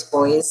not raise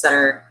boys that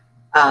are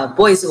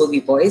boys that will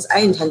be boys. I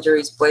intend to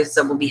raise boys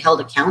that will be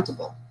held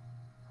accountable.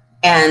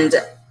 And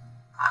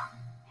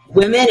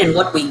women and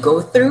what we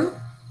go through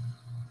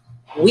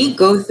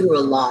a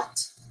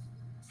lot.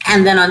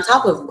 And then on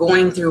top of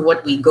going through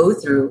what we go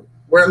through,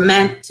 we're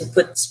meant to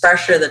put this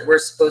pressure that we're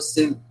supposed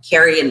to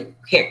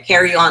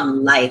carry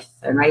on life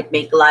and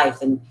make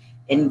life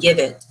and give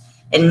it.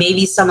 And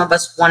maybe some of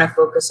us want to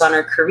focus on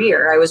our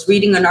career. I was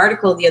reading an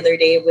article the other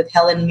day with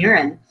Helen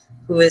Mirren,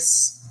 who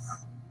is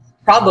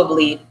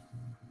probably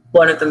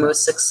one of the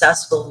most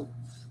successful,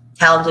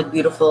 talented,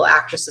 beautiful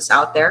actresses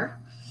out there.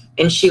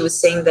 And she was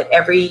saying that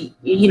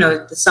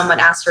someone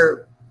asked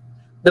her,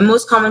 the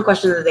most common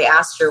question that they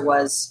asked her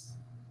was,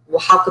 well,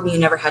 how come you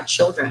never had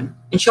children?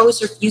 And she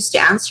always refused to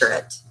answer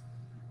it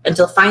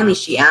until finally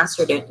she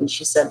answered it. And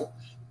she said,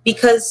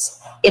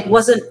 because it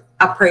wasn't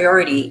a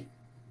priority.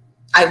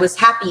 I was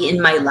happy in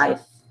my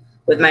life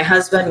with my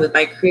husband, with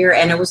my career.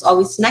 And it was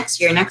always next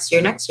year,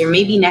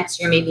 maybe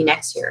next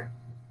year.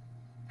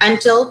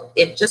 Until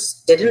it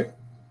just didn't,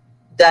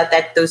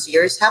 that those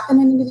years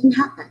happened and it didn't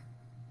happen.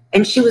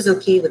 And she was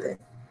okay with it.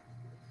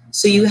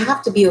 So you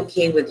have to be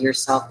okay with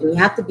yourself, and you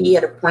have to be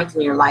at a point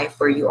in your life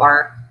where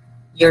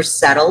you're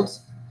settled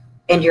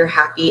and you're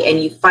happy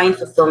and you find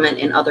fulfillment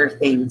in other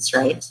things,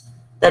 right?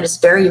 That is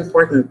very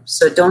important.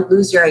 So don't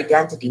lose your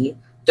identity.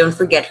 Don't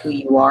forget who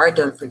you are.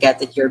 Don't forget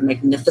that you're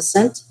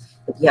magnificent,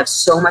 that you have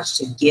so much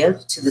to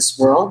give to this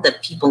world,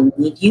 that people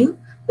need you,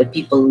 that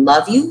people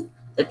love you,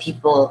 that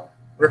people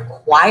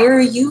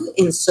require you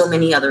in so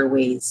many other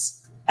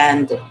ways.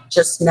 And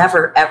just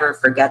never, ever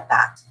forget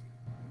that.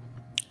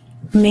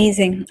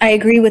 Amazing. I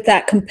agree with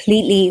that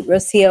completely,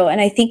 Rocio. And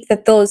I think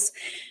that those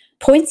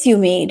points you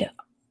made,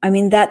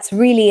 that's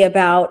really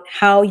about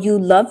how you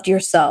loved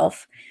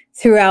yourself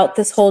throughout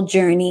this whole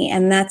journey.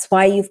 And that's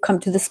why you've come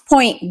to this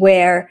point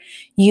where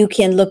you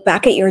can look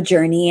back at your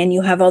journey and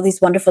you have all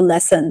these wonderful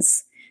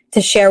lessons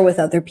to share with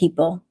other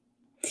people.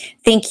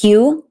 Thank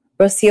you,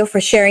 Rocio, for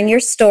sharing your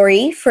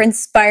story, for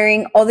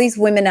inspiring all these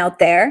women out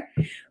there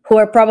who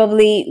are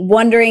probably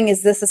wondering,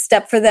 is this a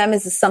step for them?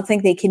 Is this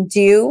something they can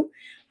do?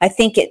 I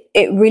think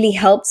it really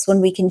helps when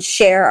we can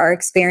share our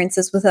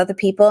experiences with other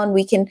people, and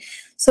we can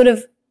sort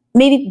of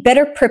maybe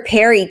better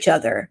prepare each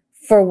other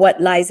for what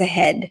lies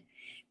ahead.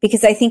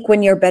 Because I think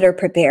when you're better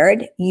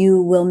prepared,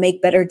 you will make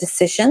better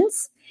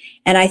decisions.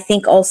 And I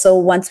think also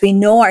once we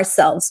know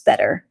ourselves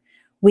better,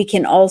 we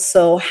can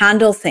also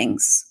handle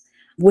things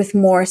with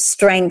more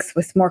strength,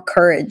 with more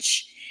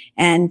courage,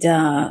 and,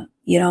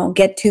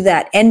 get to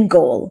that end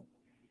goal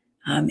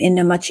in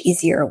a much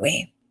easier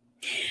way.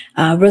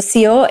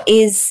 Rocio,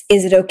 is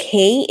it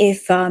okay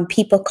if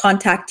people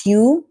contact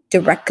you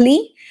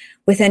directly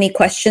with any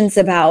questions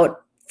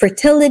about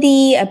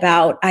fertility,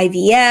 about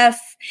IVF?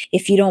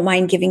 If you don't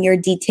mind giving your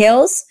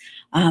details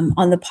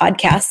on the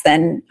podcast,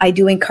 then I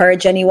do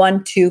encourage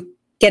anyone to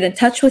get in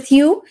touch with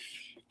you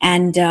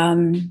and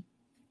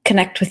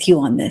connect with you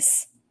on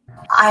this.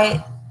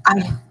 I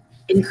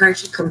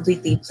encourage you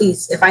completely.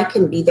 Please, if I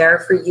can be there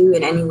for you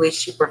in any way,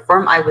 shape, or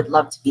form, I would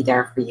love to be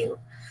there for you.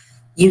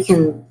 You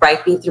can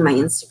write me through my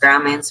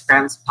Instagram. My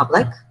Instagram is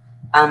public.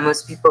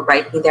 Most people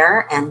write me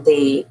there and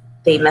they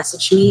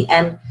message me,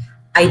 and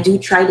I do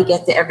try to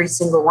get to every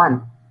single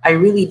one. I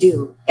really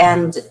do.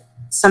 And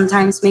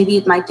sometimes maybe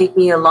it might take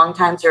me a long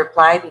time to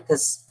reply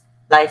because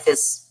life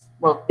is,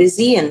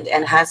 busy and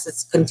has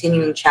its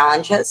continuing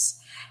challenges,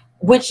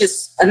 which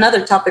is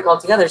another topic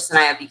altogether,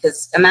 Sanaya,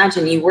 because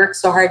imagine you work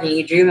so hard and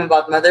you dream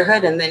about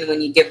motherhood, and then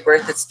when you give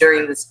birth, it's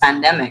during this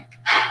pandemic.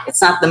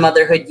 It's not the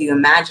motherhood you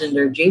imagined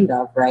or dreamed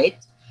of, right?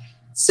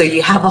 So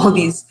you have all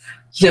these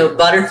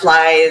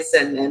butterflies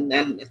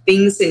and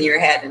things in your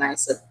head. And I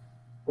said,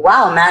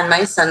 wow, man,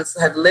 my sons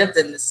had lived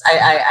in this.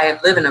 I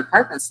live in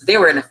apartments. So they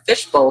were in a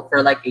fishbowl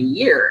for like a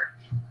year.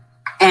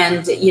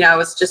 And, I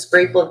was just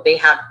grateful that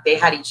they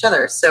had each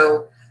other.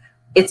 So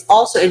it's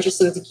also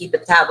interesting to keep a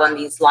tab on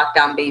these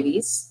lockdown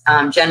babies,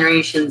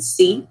 Generation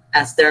C,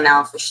 as they're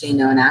now officially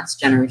known as,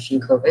 Generation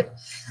COVID.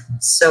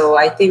 So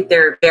I think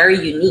they're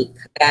very unique.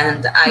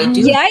 And I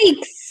do.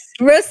 Yikes.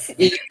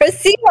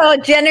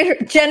 Rocio,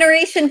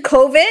 Generation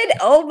COVID.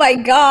 Oh my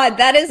God.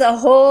 That is a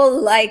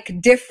whole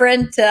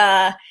different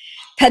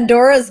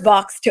Pandora's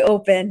box to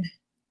open.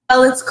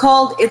 Well,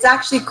 it's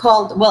actually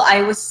called,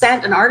 I was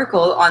sent an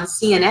article on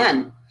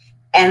CNN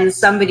and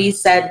somebody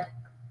said,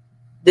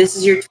 this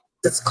is your,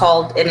 it's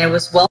called, and it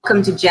was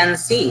Welcome to Gen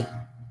C.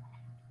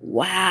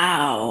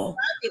 Wow.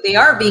 They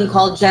are being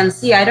called Gen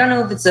C. I don't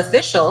know if it's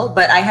official,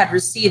 but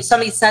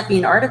somebody sent me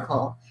an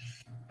article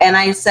and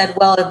I said,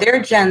 well, if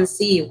they're Gen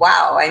C,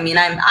 wow. I mean,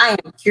 I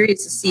am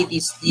curious to see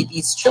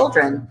these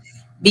children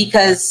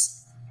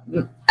because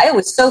it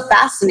was so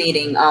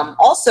fascinating.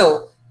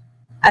 Also,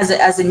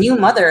 as a new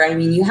mother, I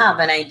mean, you have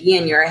an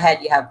idea in your head.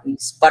 You have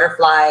these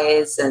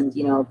butterflies and,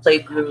 play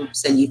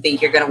groups, and you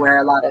think you're going to wear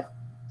a lot of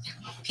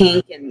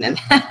pink and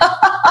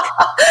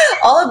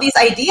all of these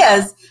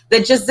ideas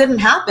that just didn't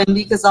happen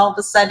because all of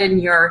a sudden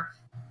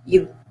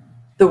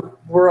the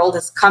world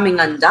is coming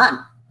undone,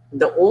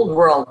 the old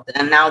world,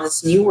 and now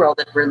this new world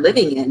that we're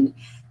living in.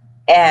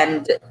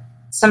 And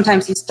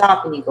sometimes you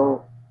stop and you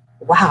go,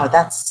 wow,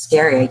 that's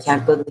scary. I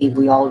can't believe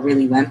we all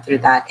really went through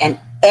that. And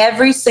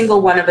every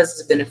single one of us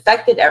has been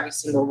affected. Every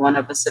single one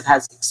of us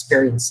has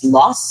experienced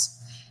loss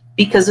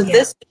because of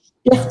this.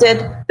 Shifted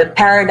the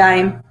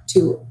paradigm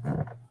to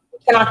we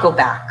cannot go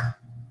back.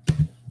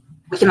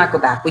 We cannot go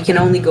back. We can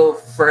only go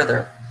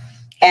further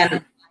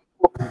and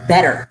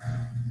better,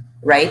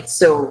 right?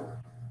 So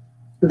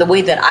the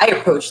way that I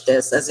approach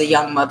this as a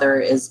young mother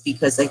is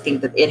because I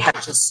think that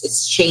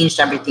it's changed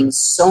everything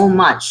so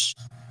much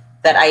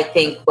that I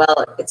think,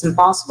 well, it's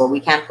impossible. We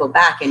can't go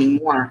back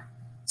anymore.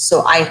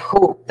 So I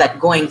hope that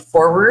going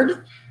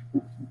forward,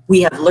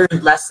 we have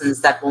learned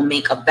lessons that will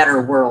make a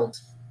better world.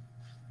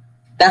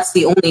 That's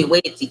the only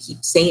way to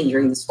keep saying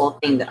during this whole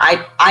thing that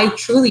I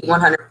truly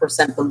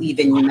 100% believe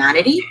in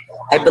humanity.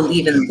 I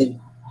believe in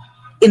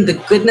the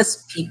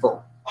goodness of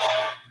people.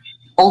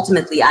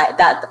 Ultimately,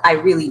 I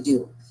really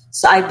do.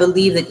 So I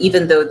believe that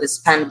even though this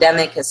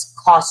pandemic has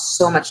caused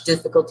so much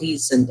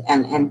difficulties and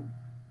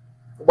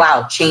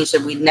wow, change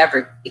that we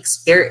never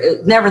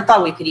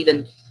thought we could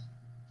even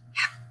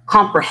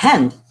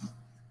comprehend,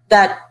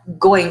 that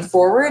going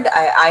forward,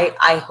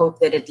 I hope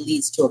that it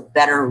leads to a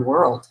better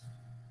world.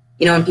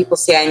 When people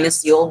say I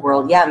miss the old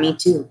world, yeah, me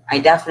too. I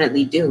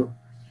definitely do.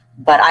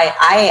 But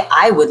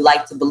I would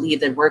like to believe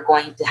that we're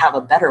going to have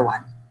a better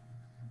one.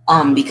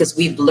 Because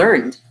we've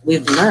learned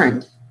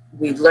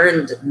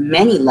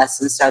many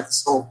lessons throughout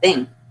this whole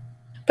thing.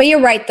 But you're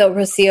right though,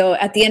 Rocio.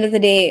 At the end of the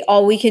day,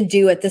 all we can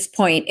do at this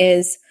point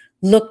is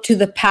look to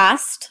the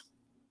past,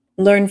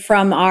 learn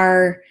from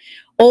our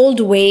old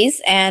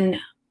ways, and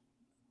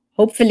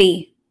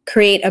hopefully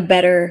create a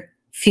better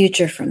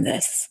future from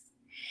this.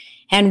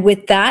 And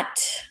with that,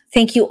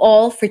 thank you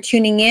all for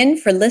tuning in,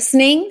 for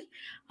listening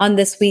on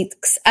this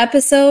week's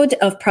episode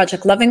of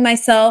Project Loving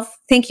Myself.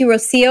 Thank you,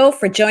 Rocio,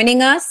 for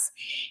joining us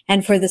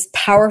and for this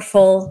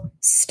powerful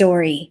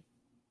story.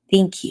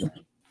 Thank you.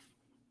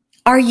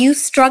 Are you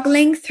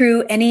struggling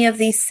through any of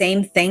these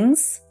same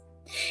things?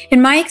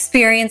 In my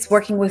experience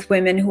working with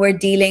women who are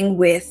dealing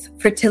with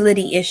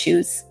fertility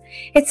issues,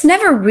 it's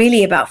never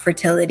really about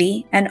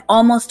fertility and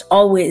almost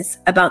always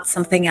about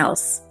something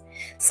else.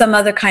 Some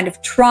other kind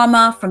of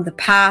trauma from the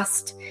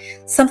past,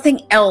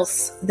 something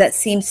else that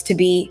seems to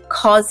be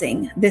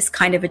causing this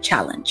kind of a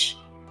challenge.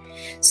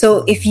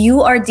 So if you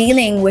are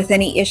dealing with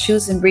any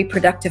issues in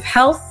reproductive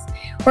health,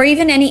 or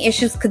even any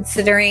issues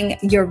considering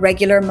your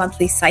regular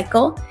monthly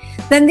cycle,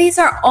 then these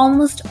are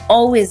almost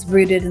always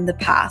rooted in the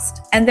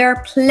past, and there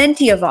are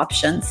plenty of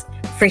options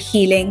for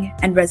healing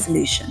and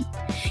resolution.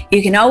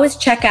 You can always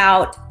check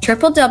out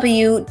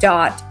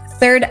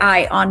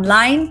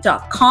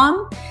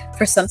www.thirdeyeonline.com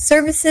for some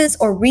services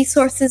or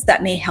resources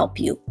that may help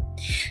you.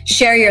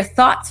 Share your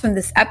thoughts from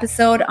this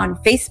episode on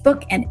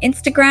Facebook and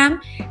Instagram,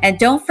 and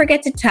don't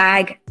forget to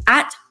tag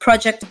at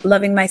Project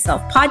Loving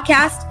Myself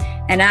Podcast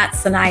and at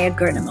Sanaya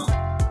Gurnamo.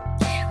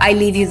 I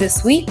leave you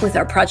this week with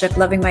our Project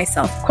Loving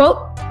Myself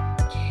quote: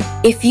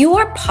 "If you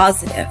are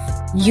positive,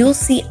 you'll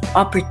see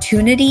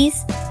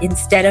opportunities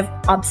instead of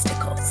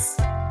obstacles."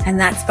 And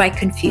that's by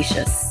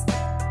Confucius.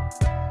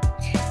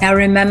 Now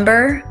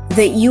remember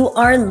that you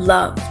are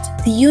loved.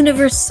 The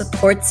universe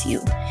supports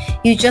you.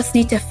 You just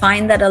need to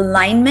find that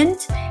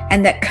alignment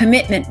and that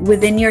commitment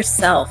within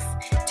yourself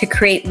to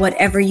create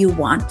whatever you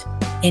want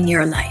in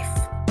your life.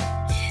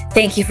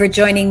 Thank you for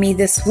joining me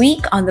this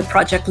week on the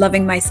Project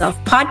Loving Myself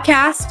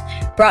podcast,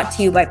 brought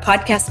to you by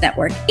Podcast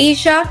Network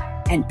Asia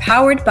and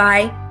powered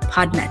by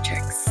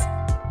Podmetrics.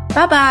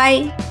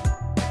 Bye-bye.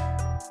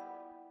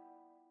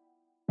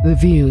 The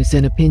views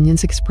and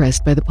opinions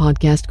expressed by the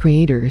podcast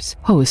creators,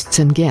 hosts,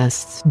 and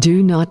guests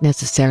do not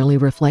necessarily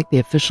reflect the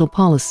official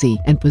policy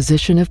and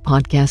position of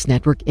Podcast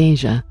Network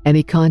Asia.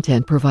 Any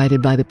content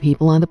provided by the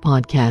people on the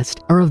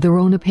podcast are of their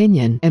own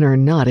opinion and are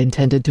not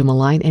intended to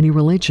malign any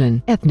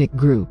religion, ethnic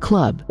group,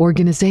 club,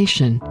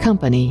 organization,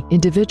 company,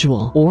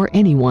 individual, or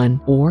anyone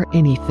or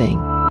anything.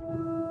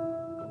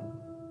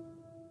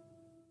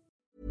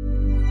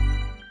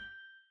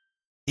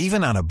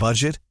 Even on a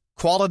budget,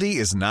 quality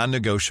is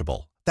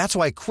non-negotiable. That's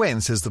why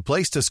Quince is the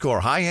place to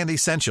score high-end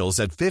essentials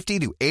at 50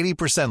 to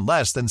 80%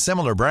 less than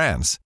similar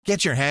brands.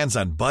 Get your hands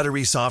on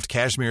buttery soft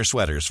cashmere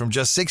sweaters from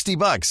just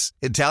 $60,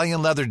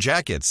 Italian leather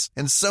jackets,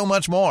 and so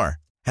much more.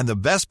 And the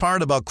best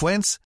part about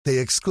Quince, they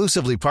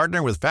exclusively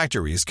partner with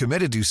factories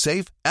committed to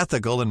safe,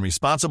 ethical, and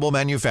responsible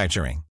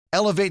manufacturing.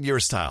 Elevate your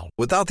style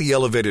without the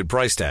elevated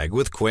price tag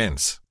with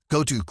Quince.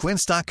 Go to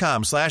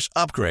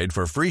quince.com/upgrade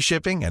for free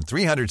shipping and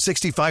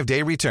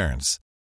 365-day returns.